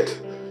Spirit.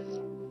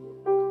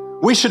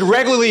 We should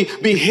regularly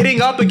be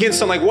hitting up against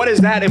something like, what is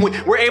that? And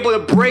we're able to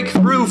break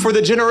through for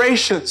the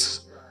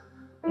generations.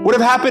 What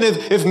would happen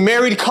if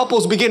married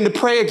couples begin to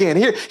pray again?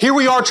 Here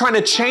we are trying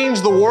to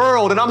change the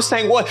world, and I'm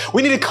saying, what?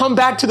 We need to come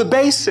back to the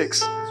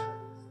basics.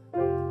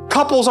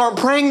 Couples aren't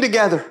praying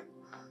together.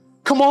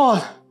 Come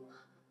on.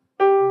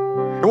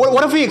 And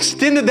what if we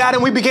extended that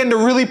and we began to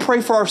really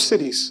pray for our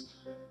cities?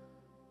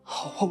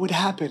 Oh, what would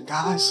happen,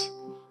 guys?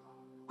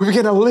 We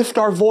begin to lift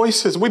our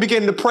voices. We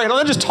begin to pray. And I'm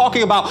not just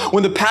talking about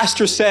when the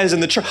pastor says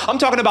in the church. I'm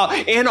talking about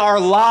in our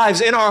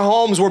lives, in our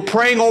homes. We're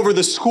praying over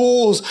the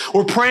schools.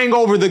 We're praying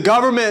over the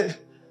government.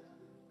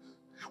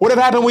 What if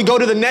happened? We go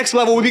to the next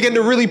level. We begin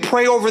to really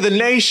pray over the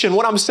nation.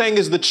 What I'm saying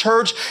is the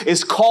church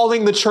is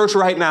calling the church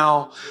right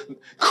now.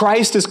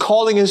 Christ is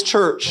calling his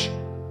church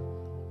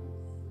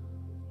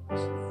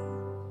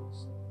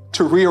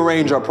to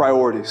rearrange our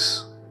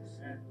priorities.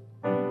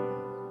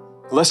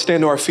 Let's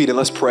stand to our feet and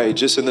let's pray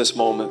just in this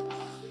moment.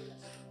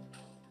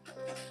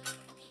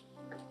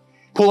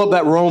 Pull up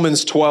that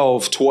Romans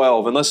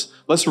 12:12 and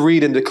let's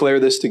read and declare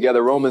this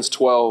together. Romans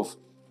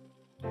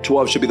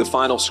 12:12 should be the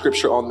final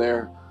scripture on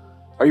there.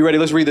 Are you ready?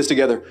 Let's read this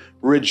together.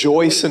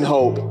 Rejoice in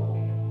hope.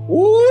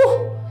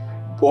 Woo!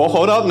 Well,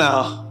 hold up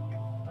now.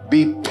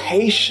 Be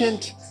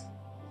patient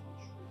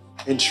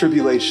in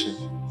tribulation.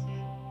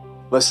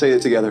 Let's say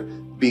it together.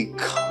 Be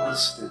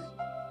constant.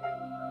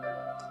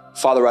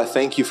 Father, I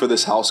thank you for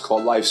this house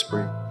called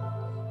LifeSpring.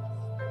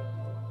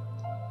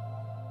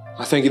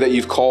 I thank you that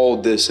you've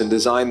called this and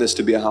designed this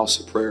to be a house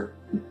of prayer.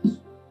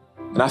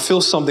 And I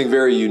feel something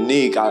very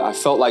unique. I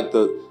felt like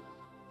the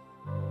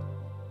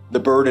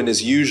burden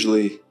is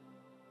usually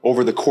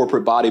over the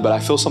corporate body, but I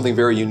feel something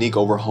very unique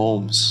over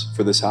homes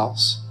for this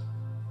house.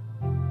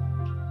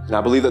 And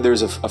I believe that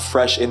there's a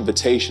fresh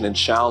invitation and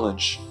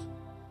challenge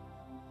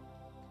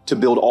to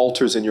build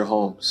altars in your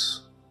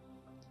homes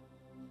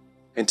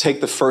and take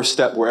the first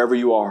step wherever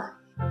you are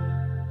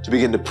to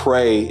begin to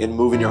pray and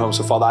move in your home.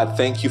 So Father, I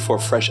thank you for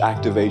fresh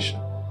activation.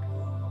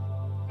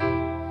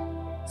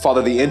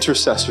 Father, the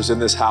intercessors in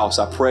this house,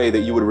 I pray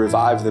that you would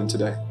revive them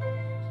today.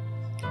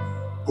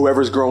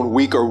 Whoever's grown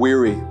weak or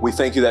weary, we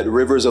thank you that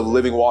rivers of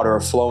living water are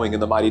flowing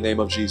in the mighty name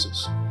of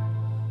Jesus.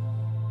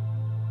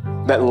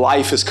 That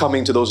life is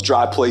coming to those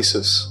dry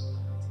places.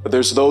 But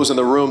there's those in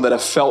the room that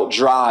have felt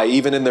dry,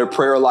 even in their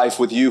prayer life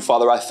with you.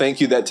 Father, I thank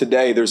you that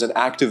today there's an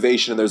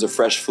activation and there's a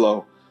fresh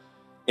flow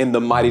in the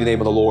mighty name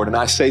of the Lord. And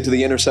I say to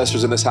the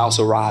intercessors in this house,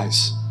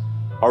 arise.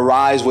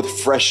 Arise with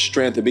fresh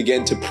strength and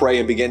begin to pray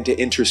and begin to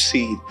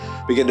intercede.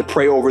 Begin to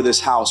pray over this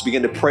house.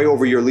 Begin to pray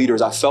over your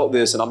leaders. I felt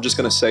this, and I'm just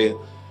going to say it,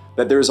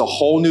 that there's a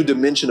whole new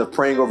dimension of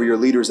praying over your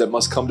leaders that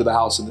must come to the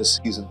house in this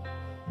season.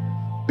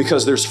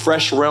 Because there's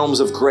fresh realms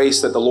of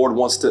grace that the Lord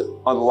wants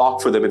to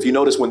unlock for them. If you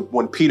notice,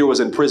 when Peter was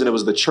in prison, it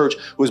was the church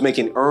who was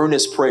making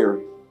earnest prayer.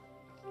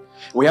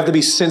 We have to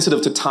be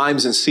sensitive to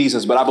times and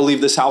seasons, but I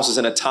believe this house is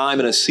in a time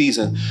and a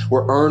season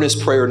where earnest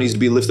prayer needs to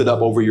be lifted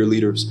up over your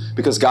leaders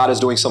because God is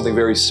doing something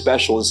very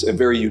special and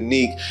very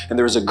unique, and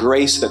there's a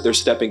grace that they're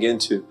stepping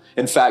into.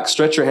 In fact,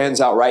 stretch your hands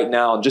out right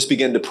now and just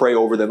begin to pray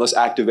over them. Let's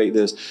activate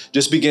this.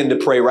 Just begin to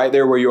pray right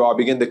there where you are.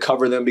 Begin to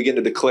cover them. Begin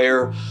to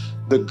declare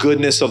the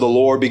goodness of the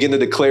Lord. Begin to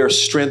declare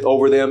strength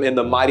over them. In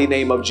the mighty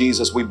name of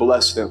Jesus, we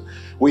bless them.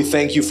 We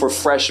thank you for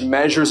fresh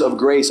measures of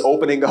grace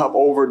opening up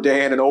over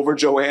Dan and over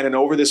Joanne and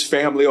over this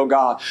family, oh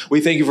God. We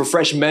thank you for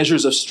fresh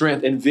measures of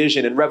strength and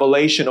vision and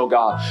revelation, oh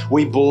God.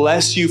 We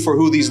bless you for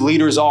who these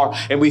leaders are.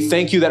 And we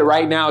thank you that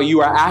right now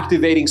you are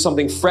activating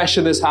something fresh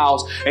in this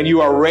house and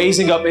you are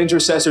raising up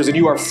intercessors and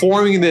you are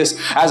forming this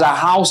as a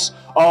house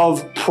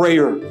of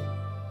prayer.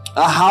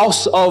 A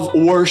house of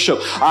worship,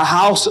 a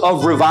house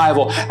of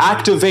revival.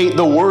 Activate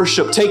the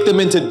worship. Take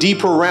them into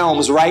deeper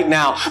realms right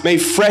now. May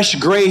fresh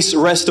grace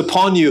rest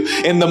upon you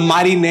in the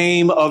mighty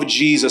name of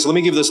Jesus. Let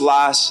me give this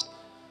last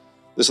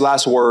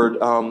word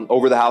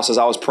over the house. As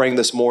I was praying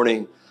this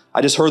morning,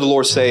 I just heard the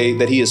Lord say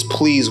that he is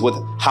pleased with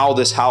how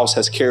this house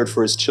has cared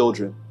for his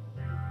children.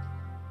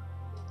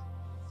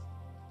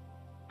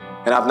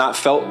 And I've not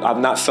felt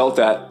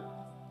that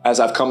as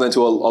I've come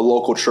into a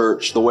local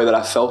church, the way that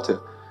I felt it,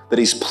 that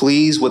he's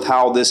pleased with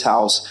how this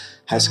house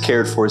has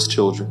cared for his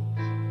children.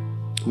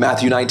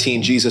 Matthew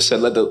 19, Jesus said,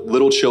 let the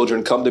little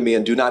children come to me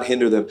and do not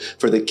hinder them,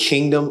 for the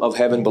kingdom of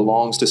heaven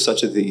belongs to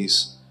such as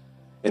these.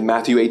 In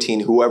Matthew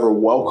 18, whoever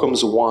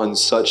welcomes one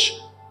such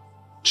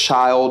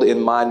child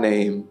in my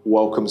name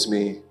welcomes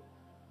me.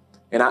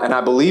 And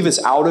I believe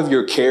it's out of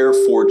your care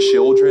for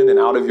children and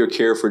out of your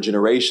care for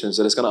generations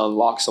that it's going to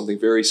unlock something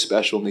very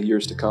special in the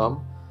years to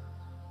come.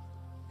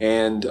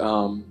 And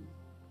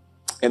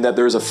that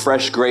there's a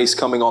fresh grace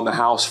coming on the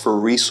house for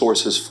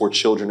resources for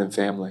children and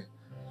family.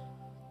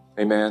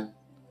 Amen.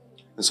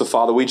 And so,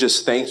 Father, we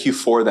just thank you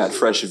for that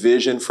fresh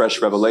vision,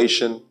 fresh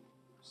revelation.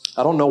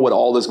 I don't know what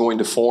all is going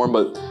to form,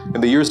 but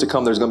in the years to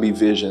come, there's going to be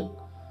vision.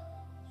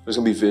 There's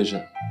going to be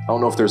vision. I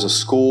don't know if there's a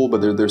school,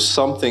 but there's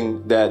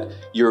something that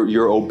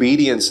your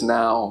obedience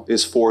now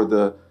is for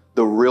the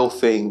real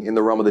thing in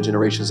the realm of the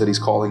generations that he's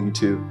calling you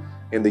to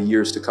in the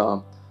years to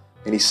come.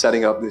 And he's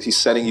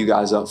setting you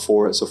guys up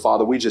for it. So,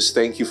 Father, we just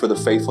thank you for the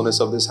faithfulness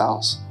of this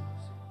house.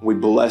 We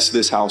bless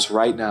this house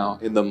right now.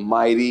 In the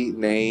mighty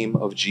name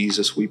of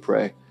Jesus, we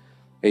pray.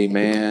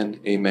 Amen,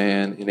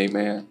 amen, and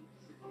amen.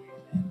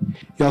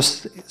 Y'all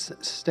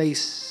stay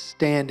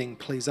standing,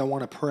 please. I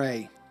want to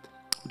pray.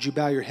 Would you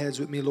bow your heads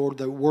with me, Lord?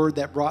 The word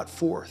that brought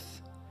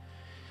forth,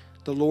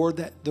 the word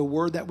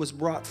that was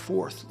brought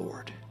forth,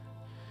 Lord.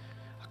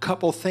 A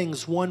couple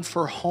things. One,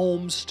 for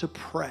homes to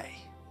pray.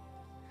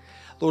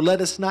 Lord, let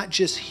us not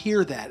just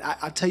hear that.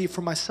 I tell you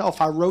for myself,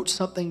 I wrote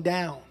something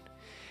down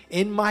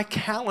in my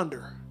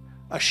calendar,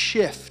 a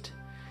shift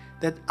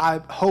that I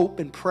hope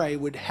and pray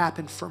would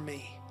happen for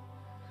me.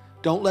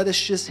 Don't let us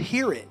just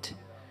hear it.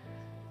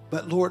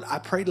 But Lord, I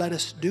pray let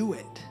us do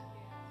it.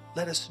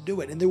 Let us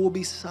do it. And there will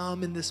be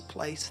some in this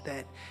place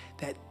that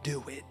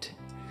do it.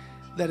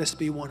 Let us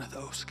be one of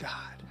those, God.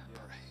 I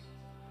pray.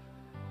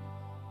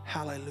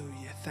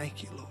 Hallelujah.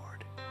 Thank you, Lord.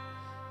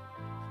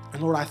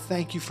 And Lord, I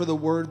thank you for the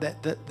word,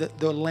 that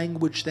the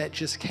language that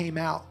just came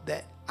out,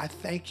 that I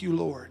thank you,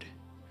 Lord,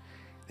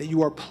 that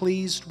you are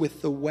pleased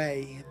with the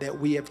way that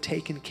we have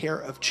taken care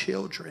of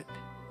children.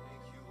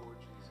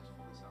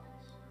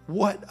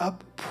 What a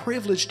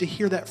privilege to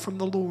hear that from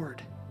the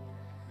Lord.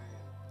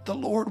 The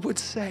Lord would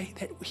say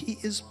that he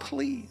is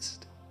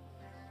pleased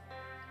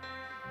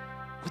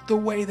with the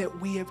way that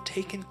we have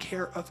taken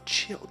care of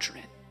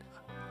children.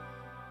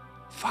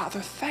 Father,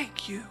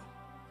 thank you.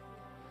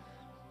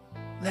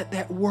 Let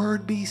that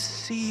word be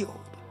sealed.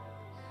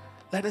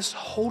 Let us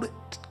hold it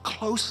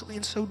closely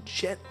and so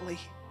gently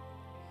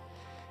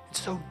and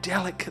so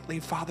delicately.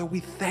 Father, we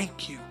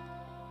thank you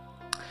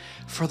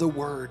for the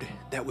word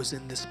that was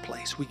in this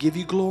place. We give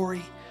you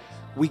glory.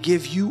 We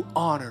give you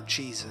honor,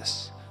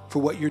 Jesus,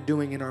 for what you're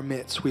doing in our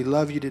midst. We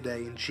love you today.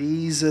 In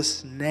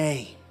Jesus'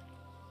 name,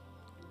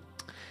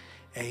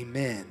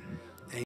 amen.